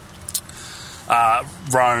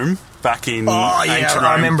 back in ancient Rome.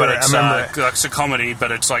 I remember but it's, I remember it. It's a comedy,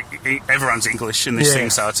 but it's like everyone's English in this thing,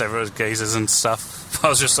 so it's everyone's geezers and stuff. I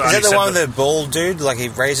was just. Is that the one with the bald dude, like he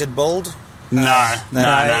razored bald? No.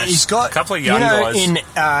 He's got a couple of young guys in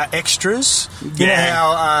extras. You know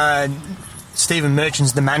how Stephen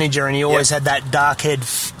Merchant's the manager, and he always had that dark-haired,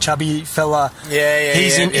 chubby fella.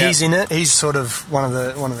 He's in it. He's sort of one of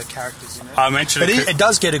the characters in it. I mentioned but it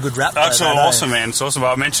does get a good rap. That's awesome, man. It's awesome.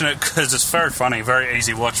 I mention it because it's very funny, very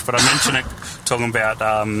easy watch. But I mention it talking about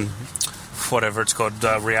whatever it's called,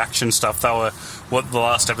 reaction stuff. They were the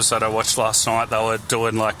last episode I watched last night. They were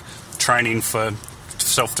doing like training for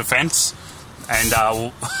self-defense. And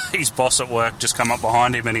his boss at work just come up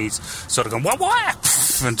behind him, and he's sort of gone wah,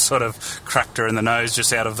 and sort of cracked her in the nose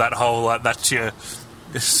just out of that hole. That's your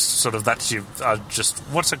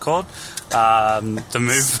what's it called?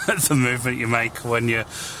 The movement you make when you're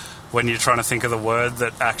trying to think of the word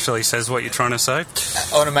that actually says what you're trying to say.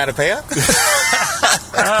 Onomatopoeia?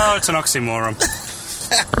 Oh, it's an oxymoron.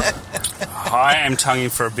 I am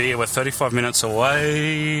tonguing for a beer. We're 35 minutes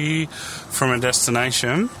away from a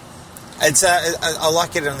destination. It's I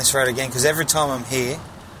like it on this road again because every time I'm here,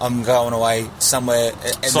 I'm going away somewhere.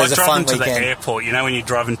 It's there's like a fun driving to weekend. the airport. You know when you're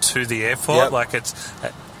driving to the airport, like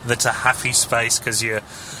that's a happy space because you're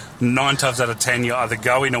 9 times out of 10 you're either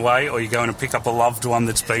going away or you're going to pick up a loved one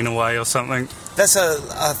that's been away or something.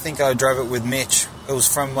 I think I drove it with Mitch. It was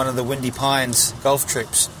from one of the Windy Pines golf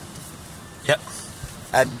trips. Yep.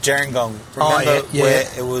 At Gerringong. Remember where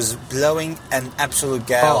it was blowing an absolute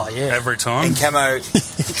gale? Oh, yeah. Every time. And camo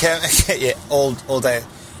all day.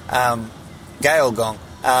 Gale gong.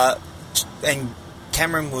 And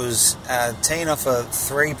Cameron was teeing off a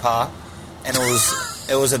 3-par, and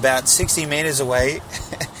it was about 60 metres away,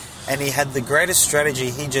 and he had the greatest strategy.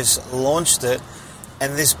 He just launched it,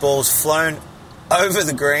 and this ball's flown over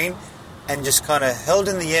the green and just kind of held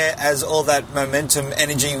in the air as all that momentum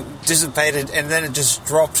energy dissipated, and then it just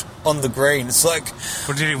dropped on the green. It's like,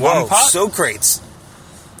 what did he one putt? Silkreaths.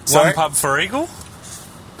 One putt for eagle?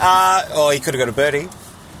 He could have got a birdie.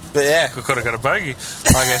 But yeah. He could have got a bogey,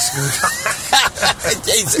 I guess.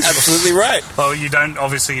 He's absolutely right. Well, you don't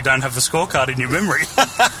have the scorecard in your memory.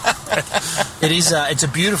 It is. It's a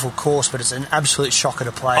beautiful course, but it's an absolute shocker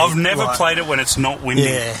to play. I've never played it when it's not windy.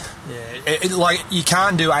 Yeah. You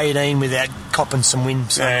can't do 18 without copping some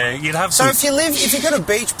wind. Yeah, you'd have some. So if you've got a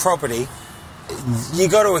beach property, you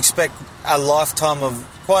got to expect a lifetime of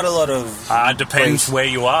quite a lot of. Depends where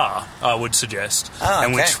you are, I would suggest,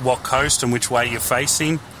 and what coast and which way you're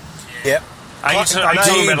facing. Yep. Are you talking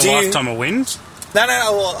about a lifetime of wind? No.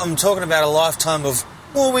 Well, I'm talking about a lifetime of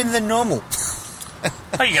more wind than normal.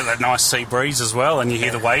 Oh, you get that nice sea breeze as well, and you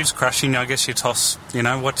hear the waves crashing. I guess you toss.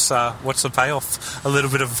 What's the payoff? A little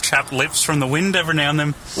bit of chapped lips from the wind every now and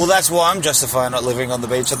then. Well, that's why I'm justifying not living on the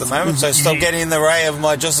beach at the moment. So stop getting in the way of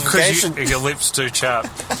my justification. Because your lips do chap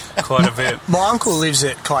quite a bit. My uncle lives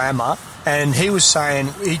at Kiama, and he was saying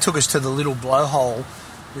he took us to the little blowhole,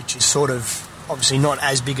 which is sort of obviously not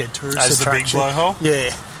as big a tourist attraction. The big blowhole?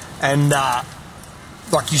 Yeah. And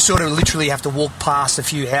you sort of literally have to walk past a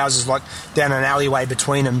few houses, like down an alleyway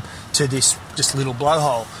between them to this just little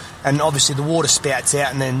blowhole. And obviously the water spouts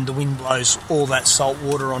out, and then the wind blows all that salt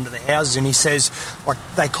water onto the houses. And he says,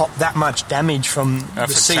 they cop that much damage from the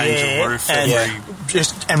sea air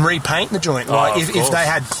and repaint the joint. If they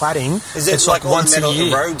had cladding, it's like once a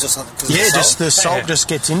year. The roads or something. Yeah, just the salt just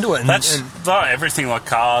gets into it. That's everything like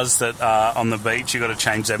cars that are on the beach. You've got to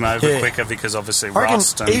change them over quicker because obviously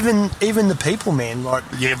rust. Even the people, man,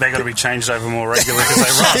 they've got to be changed over more regularly because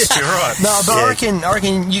they rust. You're right. No, but I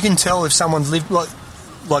reckon you can tell if someone's lived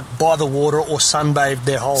by the water or sunbathed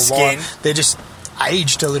their whole life. They're just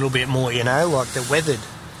aged a little bit more, they're weathered.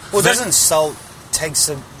 Well, doesn't salt take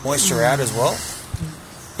some moisture out as well?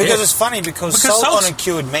 Because it's funny, because salt on a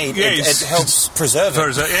cured meat, it helps preserve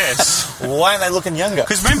it. Yes. Why aren't they looking younger?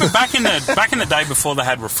 Because remember, back in the day before they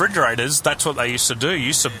had refrigerators, that's what they used to do. You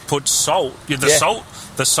used to put salt,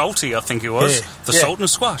 the salty, I think it was, salt in a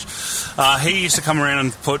squash. He used to come around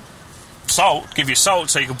and put salt, give you salt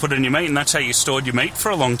so you can put it in your meat, and that's how you stored your meat for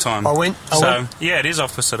a long time. Yeah, it is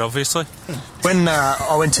opposite, obviously. When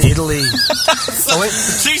I went to Italy...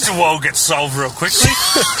 Jeez, the world gets solved real quickly.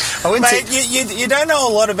 You don't know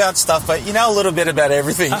a lot about stuff, but you know a little bit about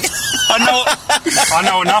everything. I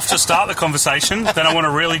know enough to start the conversation, then I want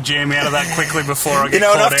to really jam out of that quickly before I get caught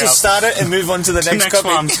out. You know enough to start it and move on to the next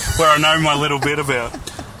one where I know my little bit about.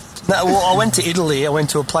 No, well, I went to Italy. I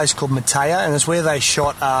went to a place called Matea, and it's where they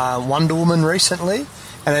shot Wonder Woman recently.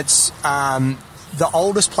 And it's the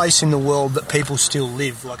oldest place in the world that people still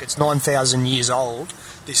live. Like, it's 9,000 years old,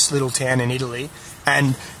 this little town in Italy.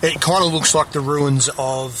 And it kind of looks like the ruins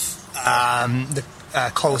of the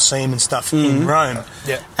Colosseum and stuff in Rome.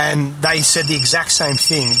 Yeah. And they said the exact same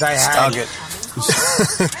thing. They had...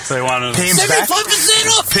 They wanted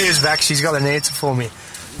 75% off! Pia's back. She's got an answer for me.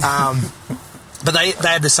 But they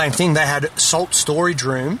had the same thing. They had salt storage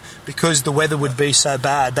room because the weather would be so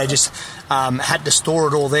bad. They just had to store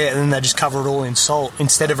it all there, and then they just cover it all in salt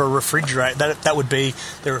instead of a refrigerator. That would be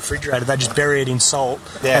the refrigerator. They just bury it in salt.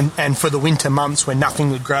 Yeah. And for the winter months when nothing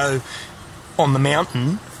would grow on the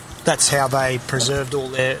mountain, that's how they preserved all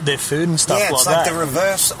their food and stuff like that. Yeah, it's like the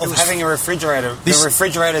reverse of having a refrigerator. The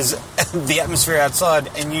refrigerator's the atmosphere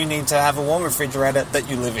outside, and you need to have a warm refrigerator that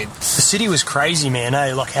you live in. The city was crazy, man,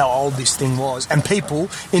 like how old this thing was. And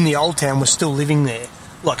people in the old town were still living there,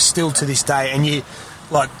 like still to this day. And you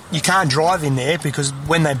can't drive in there because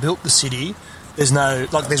when they built the city, there's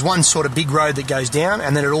one sort of big road that goes down,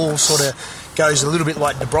 and then it all sort of goes a little bit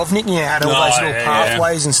like Dubrovnik. You had all those little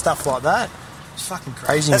pathways and stuff like that. It's fucking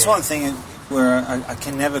crazy. That's one thing where I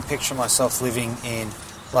can never picture myself living in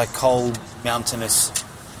like cold, mountainous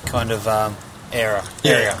kind of area.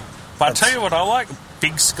 But I tell you what I like,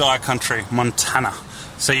 big sky country, Montana.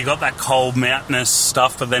 So you got that cold, mountainous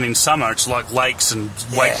stuff, but then in summer it's like lakes and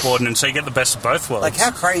wakeboarding, and so you get the best of both worlds. Like,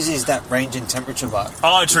 how crazy is that range in temperature bar?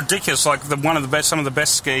 Oh, it's ridiculous. Like some of the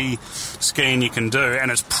best skiing you can do,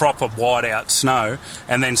 and it's proper white out snow.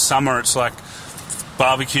 And then summer it's like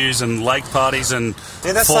barbecues and lake parties and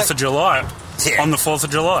 4th of July on the 4th of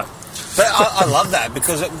July. But I love that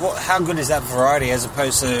because how good is that variety as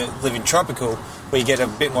opposed to living tropical where you get a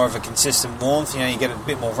bit more of a consistent warmth, you get a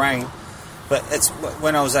bit more rain. But it's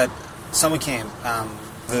when I was at summer camp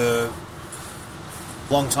the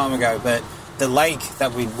long time ago, but the lake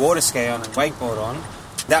that we'd water ski on and wakeboard on,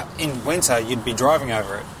 that in winter you'd be driving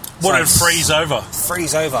over it. Would it freeze over?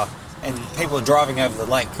 Freeze over. And people are driving over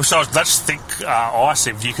the lake. So that's thick ice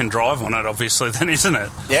if you can drive on it, obviously, then, isn't it?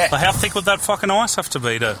 Yeah. Like, how thick would that fucking ice have to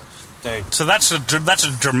be to... Dude. So that's a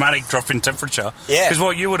dramatic drop in temperature. Yeah.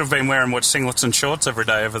 Because you would have been wearing, singlets and shorts every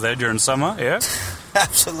day over there during summer, yeah?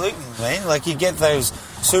 Absolutely, man. Like, you get those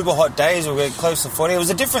super hot days or get close to 40. It was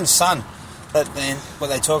a different sun. But then what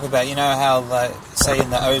they talk about, how, say, in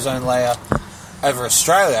the ozone layer over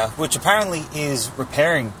Australia, which apparently is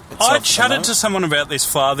repairing itself. I chatted to someone about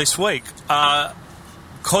this this week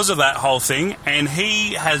because of that whole thing, and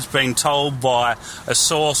he has been told by a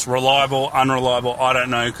source, reliable, unreliable, I don't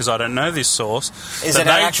know because I don't know this source. Is it an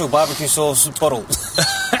actual barbecue sauce bottle?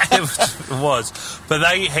 It was. But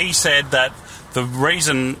he said that the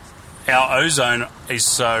reason our ozone is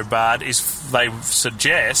so bad is, they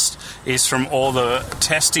suggest, is from all the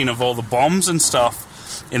testing of all the bombs and stuff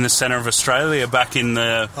in the centre of Australia back in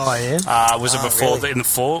the... Oh, yeah? was it before... Really? In the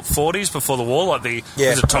 40s, before the war? Like the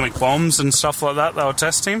atomic bombs and stuff like that they were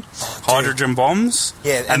testing? Hydrogen bombs?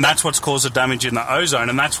 Yeah. And that's what's caused the damage in the ozone.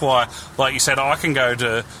 And that's why, like you said, I can go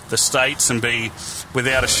to the States and be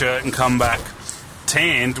without a shirt and come back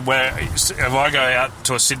tanned, where if I go out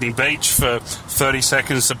to a Sydney beach for 30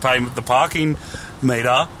 seconds to pay the parking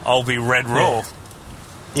meter, I'll be red raw.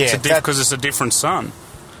 Yeah. Because it's a different sun.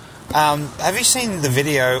 Have you seen the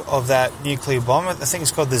video of that nuclear bomb? I think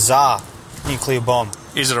it's called the Tsar nuclear bomb.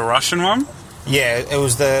 Is it a Russian one? Yeah, it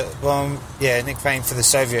was the bomb, nicknamed for the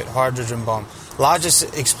Soviet hydrogen bomb.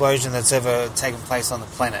 Largest explosion that's ever taken place on the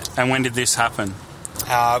planet. And when did this happen?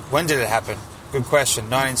 When did it happen? Good question.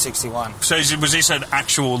 1961. So was this an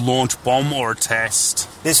actual launch bomb or a test?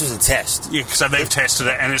 This was a test. Yeah, so they've tested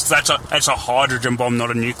it, and that's a hydrogen bomb,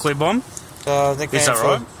 not a nuclear bomb? Is that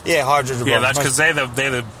right? Yeah, hydrogen bomb. Yeah, that's because they're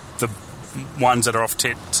the ones that are off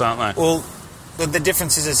tits, aren't they? Well, the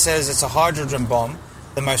difference is it says it's a hydrogen bomb,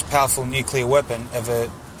 the most powerful nuclear weapon ever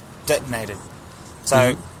detonated.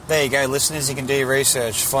 So there you go, listeners. You can do your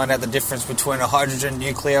research, find out the difference between a hydrogen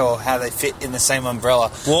nuclear or how they fit in the same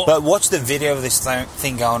umbrella. But watch the video of this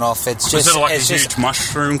thing going off. It's just... Is it like a huge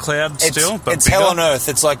mushroom cloud still? But it's hell on earth.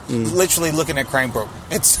 It's like literally looking at Cranebrook.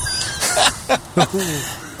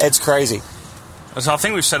 It's crazy. So I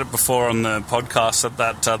think we've said it before on the podcast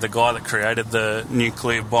that the guy that created the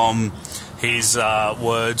nuclear bomb, his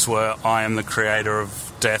words were, "I am the creator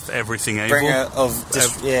of death, everything evil." Bringer of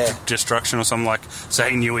destruction or something like. So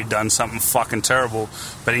he knew he'd done something fucking terrible,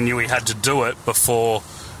 but he knew he had to do it before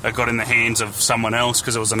it got in the hands of someone else,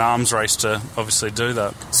 because it was an arms race to obviously do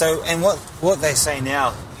that. So, and what they say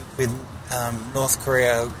now with North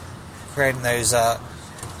Korea creating those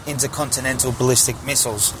intercontinental ballistic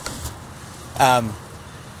missiles.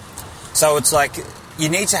 So it's like you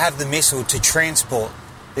need to have the missile to transport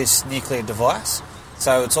this nuclear device.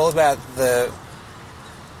 So it's all about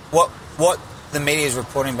what the media is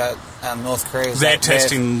reporting about North Korea. They're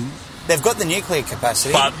testing. They've got the nuclear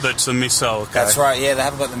capacity, but that's the missile. Okay. That's right. Yeah, they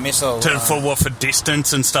haven't got the missile for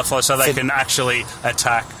distance and stuff like, so they can actually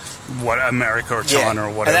attack America or China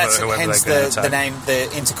or whatever. And whoever hence they can attack. The name,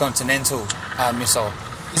 the intercontinental missile.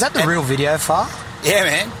 Is that the real video, Far? Yeah,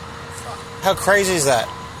 man. How crazy is that?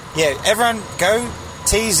 Yeah, everyone go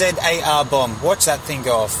TZAR bomb. Watch that thing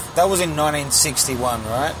go off. That was in 1961,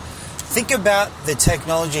 right? Think about the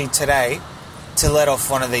technology today to let off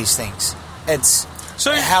one of these things. It's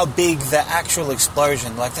how big the actual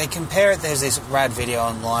explosion. Like, they compare it. There's this rad video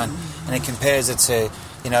online, and it compares it to,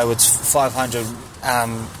 it's 500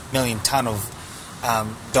 million ton of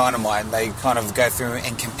dynamite, and they kind of go through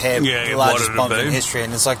and compare the largest bombs in history.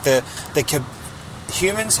 And it's like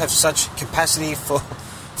humans have such capacity for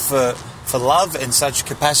love and such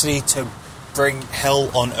capacity to bring hell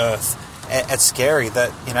on earth. It's scary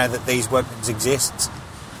that that these weapons exist.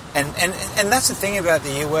 And that's the thing about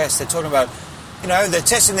the US. They're talking about they're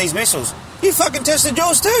testing these missiles. You fucking tested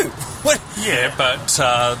yours too. What? Yeah, but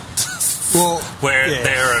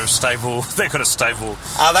they're a stable. They've got a stable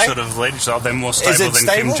sort of leadership. They're more stable than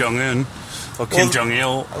stable? Kim Jong Un or Kim Jong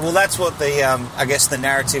Il. Well, that's what the I guess the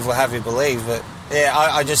narrative will have you believe. But yeah,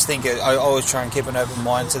 I just think I always try and keep an open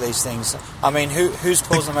mind to these things. I mean, who's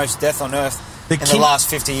caused the most death on Earth in the last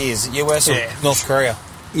 50 years? US or North Korea?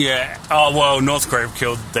 Yeah. Oh well, North Korea have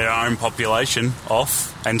killed their own population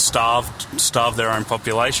off and starved their own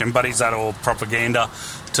population. But is that all propaganda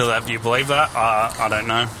to have you believe that? I don't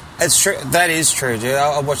know. It's true. That is true, dude.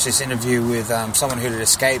 I watched this interview with someone who had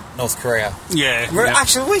escaped North Korea. Yeah.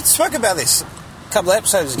 Actually, we spoke about this a couple of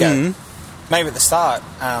episodes ago. Mm-hmm. Maybe at the start,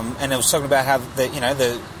 and it was talking about how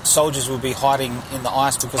the soldiers would be hiding in the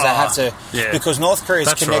ice because they have to because North Korea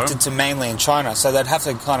is connected to mainland China, so they'd have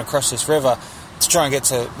to kind of cross this river to try and get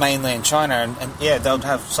to mainland China, and they'll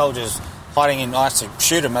have soldiers hiding in ice to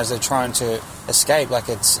shoot them as they're trying to escape. Like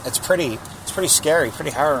it's pretty scary,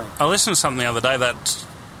 pretty harrowing. I listened to something the other day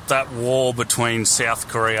that war between South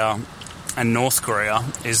Korea and North Korea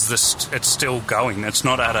it's still going. It's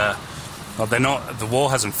not at a. Well, they're not. The war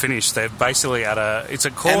hasn't finished. They're basically at a. It's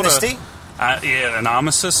a called amnesty. An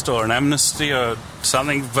armistice or an amnesty or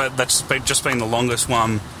something. But that's just been the longest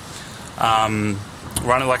one running.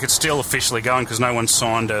 Like, it's still officially going because no one's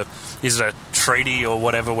signed is it a treaty or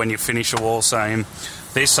whatever when you finish a war saying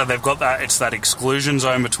this. So they've got that. It's that exclusion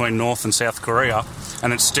zone between North and South Korea,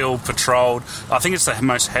 and it's still patrolled. I think it's the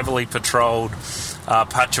most heavily patrolled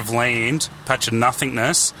patch of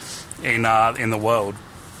nothingness in the world.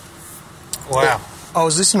 Wow. I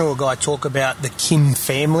was listening to a guy talk about the Kim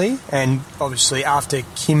family, and obviously after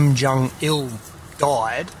Kim Jong-il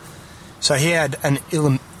died, so he had an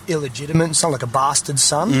illegitimate son, like a bastard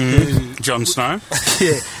son. Jon Snow?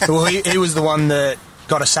 Yeah. Well, he was the one that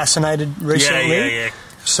got assassinated recently. Yeah.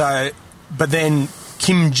 So, but then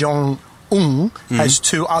Kim Jong-un has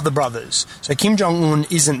two other brothers. So Kim Jong-un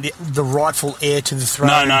isn't the rightful heir to the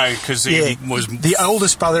throne. No, because he was... The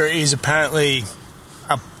oldest brother is apparently...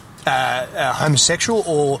 homosexual,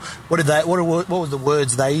 or what were the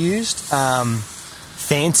words they used?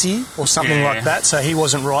 Fancy or something like that. So he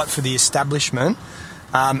wasn't right for the establishment.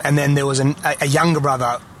 And then there was a younger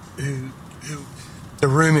brother who the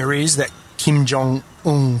rumour is that Kim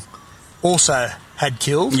Jong-un also had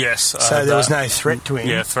killed. Yes. So there was no threat to him.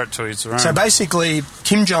 Yeah, threat to his own. So basically,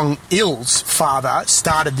 Kim Jong-il's father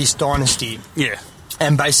started this dynasty. Yeah.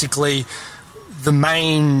 And basically, the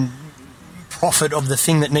main profit of the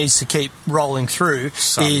thing that needs to keep rolling through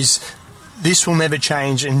is this will never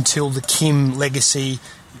change until the Kim legacy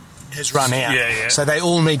has run out. Yeah. So they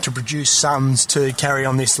all need to produce sons to carry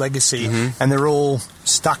on this legacy, and they're all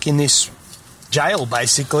stuck in this jail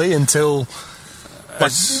basically until.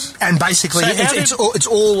 And basically, it's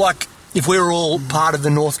all like if we were all part of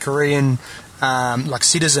the North Korean. Like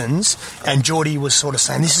citizens, and Geordie was sort of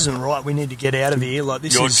saying, this isn't right, we need to get out of here, like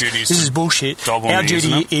this is bullshit. Our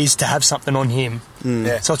duty is to have something on him.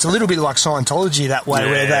 Yeah. So it's a little bit like Scientology that way,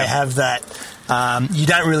 where they have that you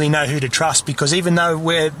don't really know who to trust, because even though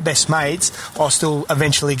we're best mates, I'll still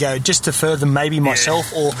eventually go just to further maybe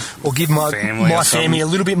myself or give my family a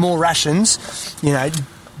little bit more rations. You know,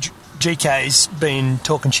 GK's been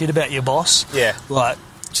talking shit about your boss. Yeah. Like,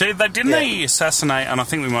 see, they assassinate, and I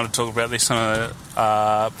think we might have talked about this on a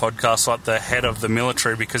podcast, like the head of the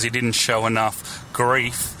military, because he didn't show enough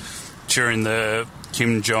grief during the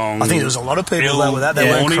Kim Jong. I think there was a lot of people that were that. They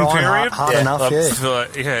weren't crying hard enough.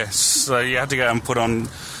 Yeah. So you had to go and put on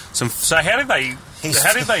some. So how did they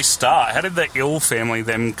start? How did the Ill family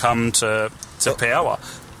then come to power?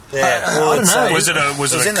 Yeah, I don't know. Was it a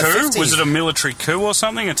coup? Was it a military coup or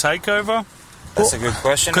something? A takeover? That's a good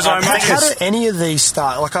question. Because I imagine how do any of these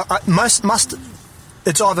start? Like,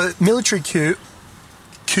 it's either military coup.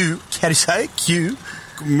 How do you say it?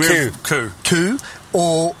 Coup.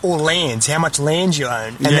 Or lands, how much land you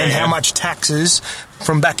own, and then how much taxes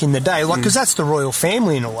from back in the day. Like, because that's the royal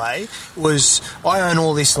family in a way, was I own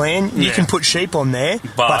all this land, you can put sheep on there,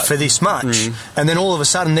 but for this much. And then all of a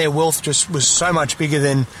sudden their wealth just was so much bigger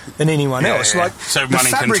than anyone else. Like, so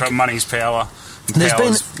money's power.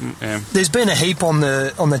 There's been a heap on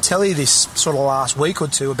the telly this sort of last week or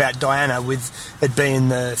two about Diana, with it being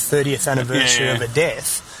the 30th anniversary of her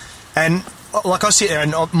death. And like, I sit there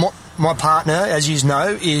and my partner, as you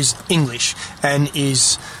know, is English and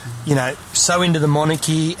is, you know, so into the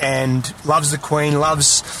monarchy and loves the Queen,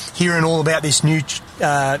 loves hearing all about this new,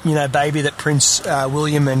 baby that Prince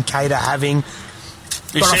William and Kate are having.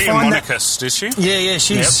 Is she a monarchist, is she? Yeah,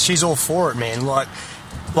 she's all for it, man. Like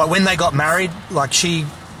when they got married, like she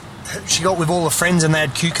got with all the friends and they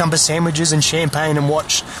had cucumber sandwiches and champagne and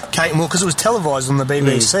watched Kate and Will, because it was televised on the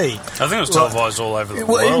BBC. I think it was televised all over the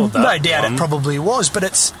world. No doubt it probably was, but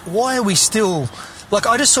it's, why are we still... Like,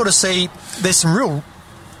 I just sort of see there's some real,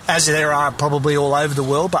 as there are probably all over the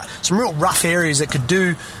world, but some real rough areas that could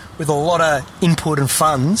do with a lot of input and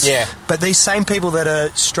funds. Yeah. But these same people that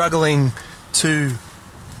are struggling to,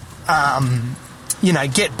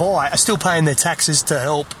 get by are still paying their taxes to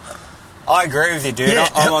help. I agree with you, dude. Yeah.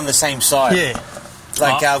 I'm on the same side. Yeah.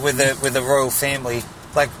 Like with the royal family,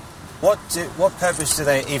 like what purpose do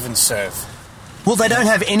they even serve? Well, they don't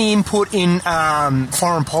have any input in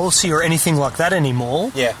foreign policy or anything like that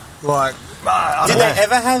anymore. Yeah. Like, I Did don't know. they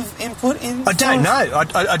ever have input in? I don't know.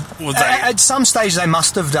 At some stage they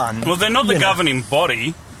must have done. Well, they're not the governing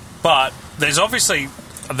body, but there's obviously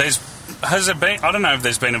has there been? I don't know if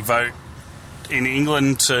there's been a vote in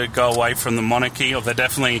England to go away from the monarchy, or they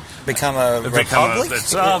definitely become a republic.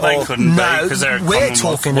 They couldn't be, because they're a we're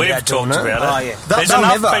talking We've about talked doing it. about it.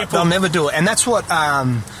 They'll never do it, and that's what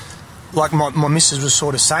like my missus was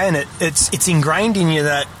sort of saying. It's ingrained in you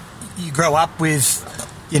that you grow up with,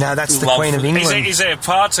 that's the Queen of England. Is there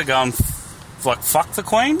parts of going like fuck the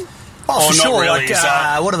Queen? Oh, for sure. Really,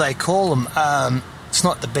 like what do they call them? It's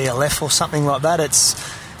not the BLF or something like that. It's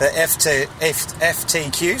the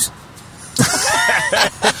FTQs.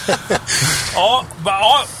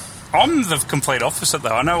 I'm the complete opposite,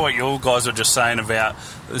 though. I know what you guys are just saying about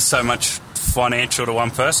so much financial to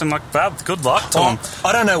one person. Like, good luck to them.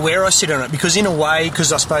 I don't know where I sit on it, because in a way,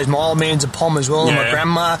 because I suppose my old man's a Pom as well, and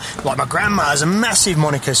my grandma's a massive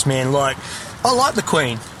monarchist, man. Like, I like the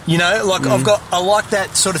Queen, I like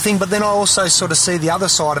that sort of thing, but then I also sort of see the other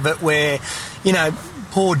side of it where,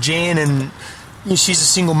 poor Jan, and she's a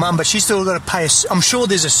single mum, but she's still got to pay I'm sure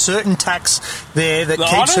there's a certain tax there that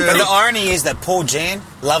keeps her... But the irony is that poor Jan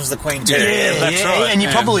loves the Queen too. Yeah, that's right. And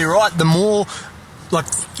you're probably right. The more... Like,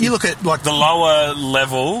 you look at, like... The lower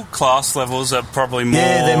level, class levels are probably more...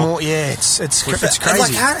 Yeah, they're more... Yeah, it's crazy. And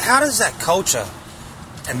like, how does that culture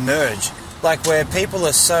emerge? Like, where people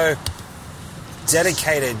are so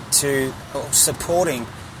dedicated to supporting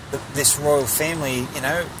this royal family,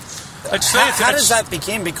 how does that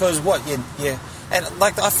begin? Because and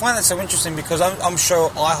like, I find that so interesting, because I'm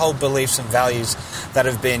sure I hold beliefs and values that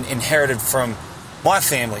have been inherited from my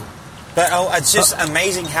family, but it's just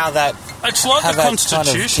amazing how that. It's like the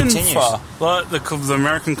Constitution, like the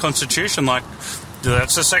American Constitution. Like,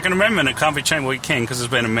 that's the Second Amendment. It can't be changed. Well, it can, because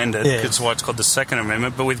it's been amended. Yeah. That's why it's called the Second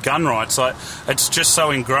Amendment. But with gun rights, like, it's just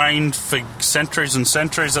so ingrained for centuries and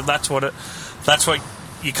centuries that's what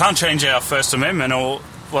you can't change our First Amendment, or.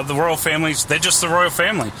 Well, the royal families, they're just the royal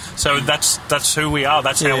family. So that's who we are.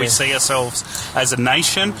 That's how we see ourselves as a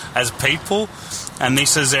nation, as people. And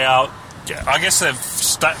this is our, I guess, the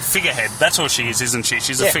figurehead. That's all she is, isn't she?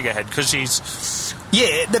 She's a figurehead, because she's...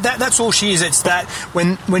 Yeah, that's all she is. It's that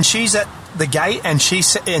when she's at the gate and she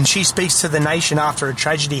speaks to the nation after a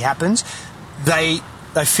tragedy happens, they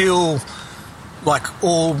feel like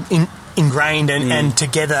all ingrained and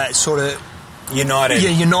together, sort of united. Yeah,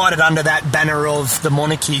 united under that banner of the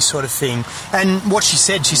monarchy sort of thing. And what she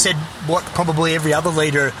said what probably every other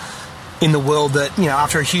leader in the world, that, you know,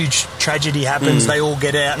 after a huge tragedy happens, they all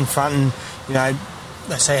get out in front and, you know,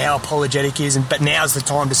 they say how apologetic he is, but now's the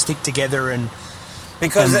time to stick together. And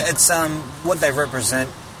because it's what they represent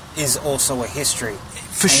is also a history.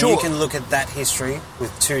 For sure. You can look at that history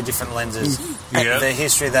with two different lenses. Yeah. The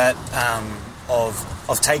history that of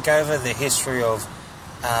takeover, the history of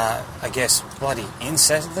I guess bloody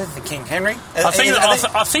incest, the King Henry. I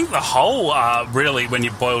think the whole really, when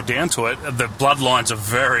you boil down to it, the bloodlines are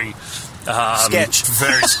very sketch.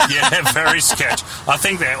 Very sketch. I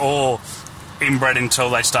think they're all inbred until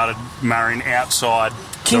they started marrying outside.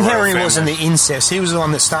 King Henry wasn't the incest. He was the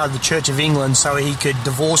one that started the Church of England so he could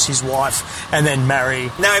divorce his wife and then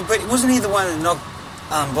marry. No, but wasn't he the one that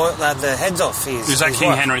knocked the heads off his? Was that King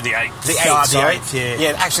wife? Henry VIII? The eighth, yeah.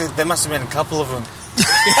 Yeah, actually, there must have been a couple of them.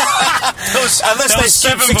 Unless they was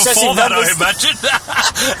seven before that, I imagine.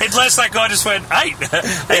 Unless that guy just went 8.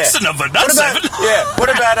 That's the number, not 7. Yeah. What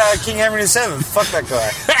about King Henry VII? Fuck that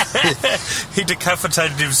guy. He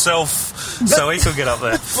decapitated himself so he could get up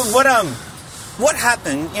there. But what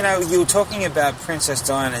happened? You know, you were talking about Princess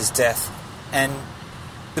Diana's death, and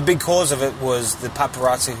the big cause of it was the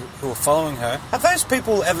paparazzi who were following her. Have those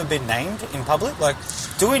people ever been named in public? Like,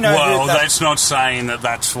 do we know? Well, that's not saying that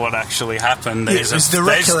that's what actually happened. There's as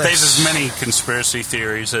many conspiracy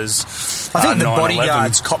theories as I think the 9/11.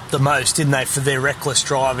 bodyguards copped the most, didn't they, for their reckless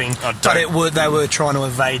driving? They were trying to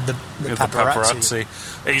evade the paparazzi.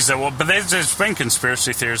 But there's been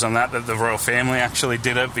conspiracy theories on that the royal family actually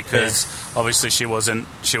did it because obviously she was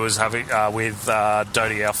having with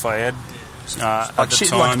Dodi Al-Fayed. At the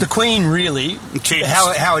time. Like the Queen, really,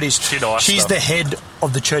 how it is. She's the head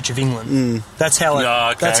of the Church of England. That's how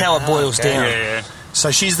it boils down. Yeah.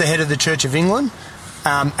 So she's the head of the Church of England,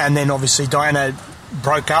 and then obviously Diana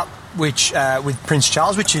broke up with Prince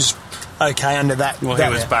Charles, which is okay under that. Well, he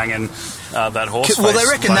was banging that horse. Well, they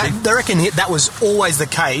reckon that was always the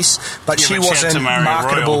case, but she wasn't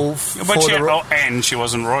marketable and she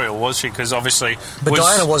wasn't royal, was she? Because obviously,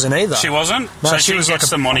 Diana wasn't either. She wasn't. No, so she was gets like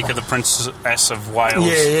the moniker the Princess of Wales.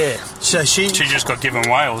 Yeah. So she just got given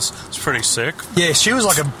Wales. It's pretty sick. Yeah, she was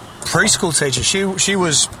like a preschool teacher. She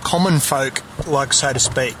was common folk, like, so to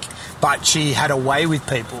speak, but she had a way with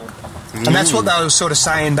people. And that's what they were sort of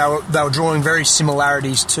saying. They were drawing very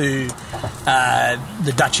similarities to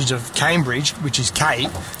the Duchess of Cambridge, which is Kate.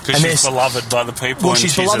 Because she's beloved by the people. Well,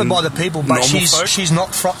 she's beloved by the people, but she's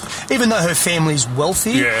not from... Even though her family's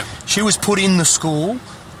wealthy, she was put in the school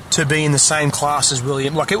to be in the same class as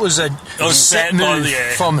William. Like, it was a set move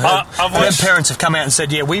from her. And her parents have come out and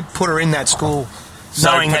said, we put her in that school...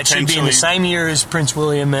 knowing that she'd be in the same year as Prince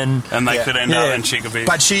William and they could end up and she could be...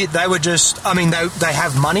 But they were just... I mean, they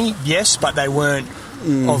have money, yes, but they weren't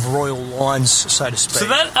of royal lines, so to speak. So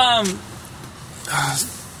that...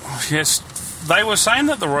 yes, they were saying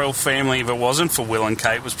that the royal family, if it wasn't for Will and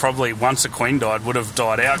Kate, was probably, once the Queen died, would have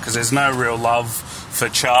died out because there's no real love for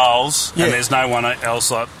Charles and there's no one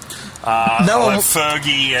else like... like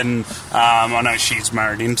Fergie and... I know she's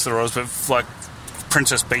married into the royals, but like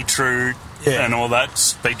Princess Beatrice... and all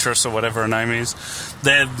that, Beatrice or whatever her name is,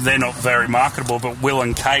 they're not very marketable, but Will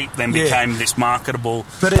and Kate then became this marketable.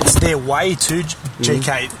 But it's their way too,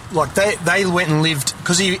 GK. Like, they went and lived,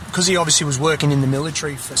 because he obviously was working in the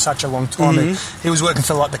military for such a long time, and he was working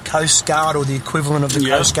for, like, the Coast Guard or the equivalent of the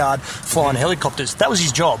Coast Guard, flying helicopters. That was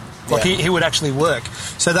his job. Like, he would actually work.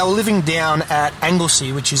 So they were living down at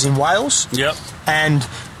Anglesey, which is in Wales. Yep. And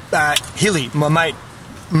Hilly, my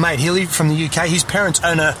mate Hilly from the UK, his parents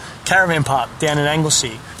own a caravan park down in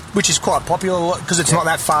Anglesey, which is quite popular because it's not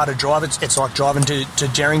that far to drive. It's like driving to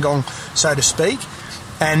Gerringong, so to speak.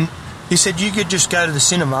 And he said you could just go to the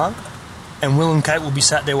cinema and Will and Kate will be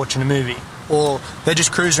sat there watching a movie, or they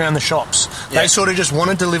just cruise around the shops. They sort of just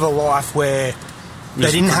wanted to live a life where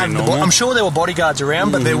they didn't have the... I'm sure there were bodyguards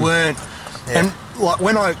around, but there weren't. And like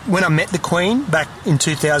when I met the Queen back in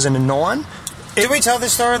 2009... Did we tell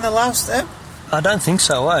this story in the last step? I don't think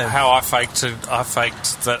so, How I faked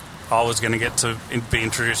that I was going to get to be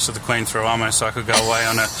introduced to the Queen through Amo so I could go away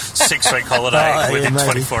on a 6-week holiday within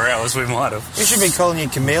 24 hours. We might have. We should be calling you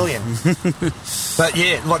Chameleon. But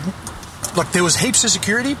like there was heaps of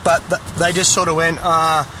security, but they just sort of went,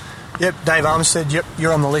 yep, Dave Armistead, yep,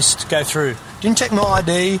 you're on the list, go through. Didn't check my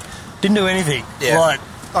ID, didn't do anything. Yeah. Like,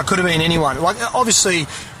 I could have been anyone. Like, obviously...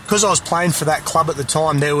 Because I was playing for that club at the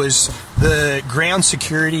time, there was the ground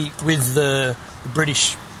security with the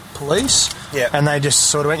British police, and they just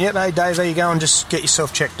sort of went, "Yep, hey Dave, there you go, and just get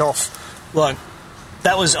yourself checked off." Like,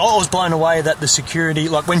 I was blown away that the security,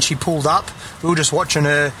 like when she pulled up, we were just watching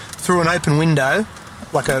her through an open window,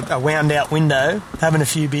 like a wound out window, having a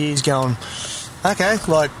few beers, going, okay,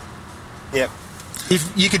 like, Yep.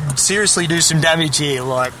 if you could seriously do some damage here,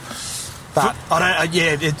 like, but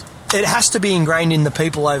it has to be ingrained in the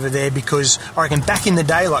people over there, because I reckon back in the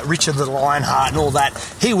day, like Richard the Lionheart and all that,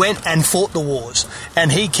 he went and fought the wars,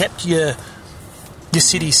 and he kept your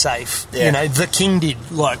city safe. Yeah. You know, the king did.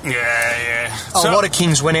 Like, Yeah. a lot of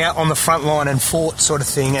kings went out on the front line and fought, sort of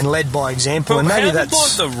thing, and led by example. But And maybe how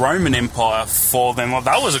that's did like the Roman Empire for them? Like,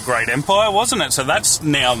 that was a great empire, wasn't it? So that's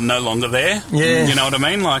now no longer there. Yeah. You know what I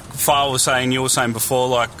mean? Like Far was saying, you were saying before,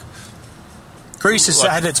 like Greece has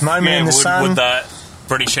had its moment in the sun. Would that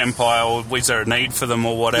British Empire, or was there a need for them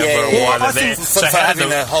or whatever, or Yeah, why I they're there? think for having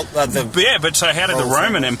So how did the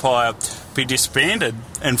Roman Empire be disbanded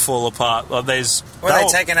and fall apart? Like there's Were they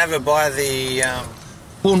taken over by the...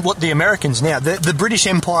 Well, what the Americans now, the British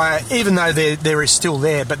Empire, even though they're still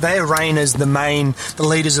there, but they reign as the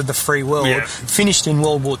leaders of the free world, Yeah. finished in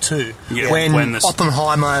World War II. Yeah, when when this-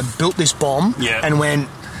 Oppenheimer built this bomb Yeah. and went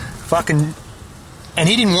fucking... And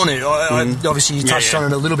he didn't want to. Obviously, you touched on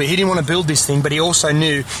it a little bit. He didn't want to build this thing, but he also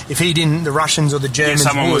knew if he didn't, the Russians or the Germans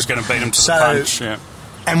someone would. was going to beat him to the punch. Yeah.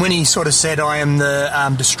 And when he sort of said, I am the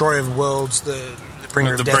destroyer of worlds, the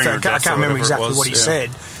bringer of death, I can't remember exactly what he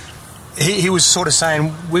said. He was sort of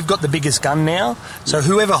saying, we've got the biggest gun now, so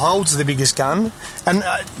whoever holds the biggest gun, and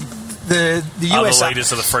the US... the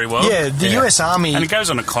leaders of the free world. Yeah, the US Army... And it goes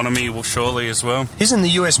on economy, well, surely, as well. Isn't the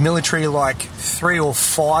US military like 3 or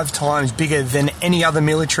 5 times bigger than any other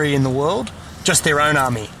military in the world? Just their own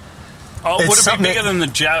army. Oh, would it be something bigger than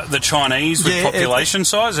the Chinese with population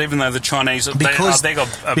size, even though the Chinese... is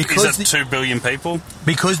it 2 billion people?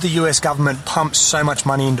 Because the US government pumps so much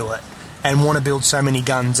money into it and want to build so many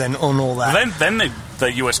guns and on all that. Then the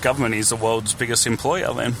US government is the world's biggest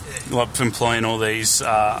employer then, like employing all these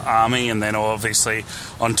army, and then obviously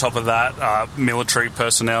on top of that military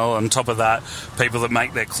personnel, on top of that people that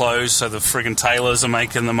make their clothes, so the friggin' tailors are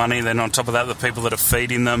making the money, then on top of that the people that are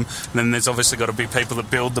feeding them, and then there's obviously got to be people that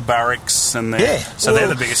build the barracks, and they're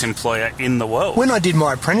the biggest employer in the world. When I did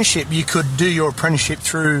my apprenticeship, you could do your apprenticeship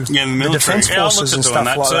through the defence forces and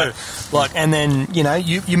stuff like that. Like, and then, you know,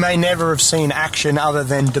 you may never have seen action other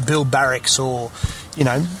than to build barracks, or, you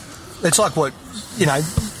know, it's like what, you know,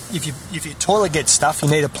 if your toilet gets stuffed, you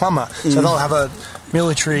need a plumber. So they'll have a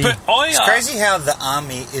military... But It's crazy how the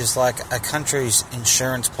army is like a country's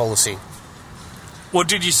insurance policy. Well,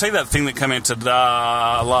 did you see that thing that came out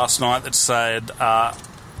last night that said,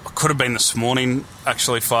 could have been this morning,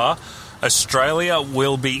 actually, Far, Australia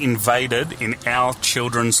will be invaded in our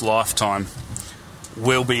children's lifetime.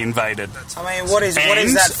 Will be invaded. I mean, what is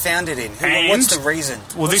that founded in? What's the reason?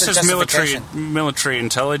 Well, What's this the is military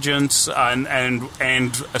intelligence, and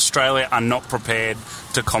Australia are not prepared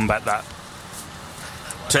to combat that,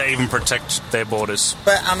 to even protect their borders.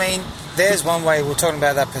 But, I mean, there's one way. We were talking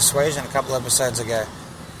about that persuasion a couple episodes ago.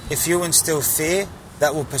 If you instill fear,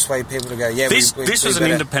 that will persuade people to go, yeah, this was an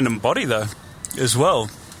independent body, though, as well.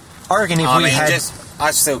 I reckon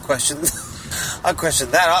I still question... I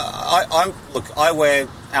question that. Look, I wear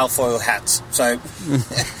alfoil hats, so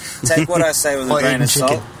take what I say with a grain of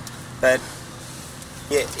salt. But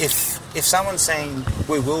yeah, if someone's saying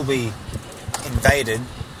we will be invaded,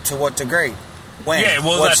 to what degree? When? Yeah,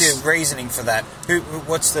 well, what's your reasoning for that?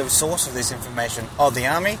 What's the source of this information? Oh, the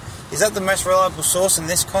army? Is that the most reliable source in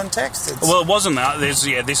this context? Well, it wasn't that.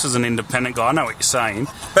 This was an independent guy. I know what you're saying.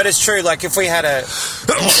 But it's true. Like, if we had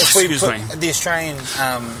the Australian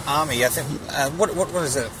army, I think what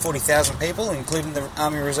is it? 40,000 people, including the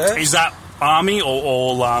Army Reserve. Is that army or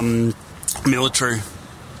all military?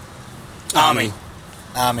 Army,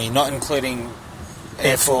 not including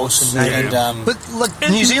Air Force and but look,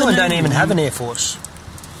 New Zealand don't even have an Air Force.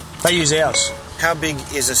 They use ours. How big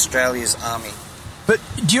is Australia's army? But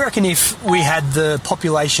do you reckon if we had the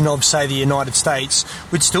population of, say, the United States,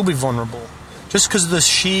 we'd still be vulnerable? Just because of the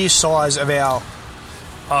sheer size of our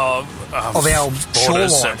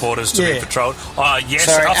shoreline. Borders to be patrolled. Yes,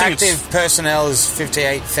 so I think active personnel is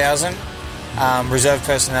 58,000. Reserve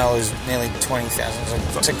personnel is nearly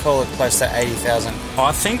 20,000. So to call it close to 80,000.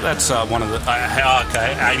 I think that's one of the...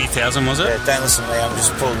 80,000 was it? Yeah, don't listen to me. I'm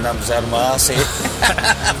just pulling numbers out of my arse here.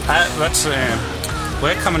 That's...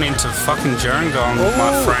 we're coming into fucking Gerringong,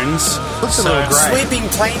 my friends. Sweeping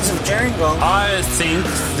plains of Gerringong. I think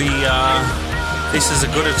this is as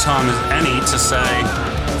good a time as any to say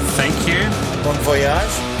thank you. Bon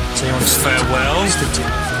voyage. Farewell.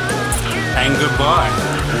 And goodbye.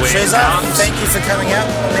 Cesar, thank you for coming out,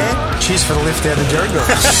 man. Cheers for the lift out of Jerry Girls.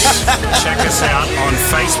 Check us out on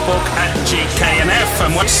Facebook at GKNF.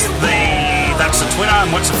 And that's the Twitter,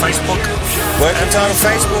 and what's the Facebook? Working Time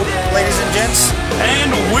Facebook, ladies and gents.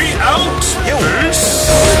 And we out. Yo.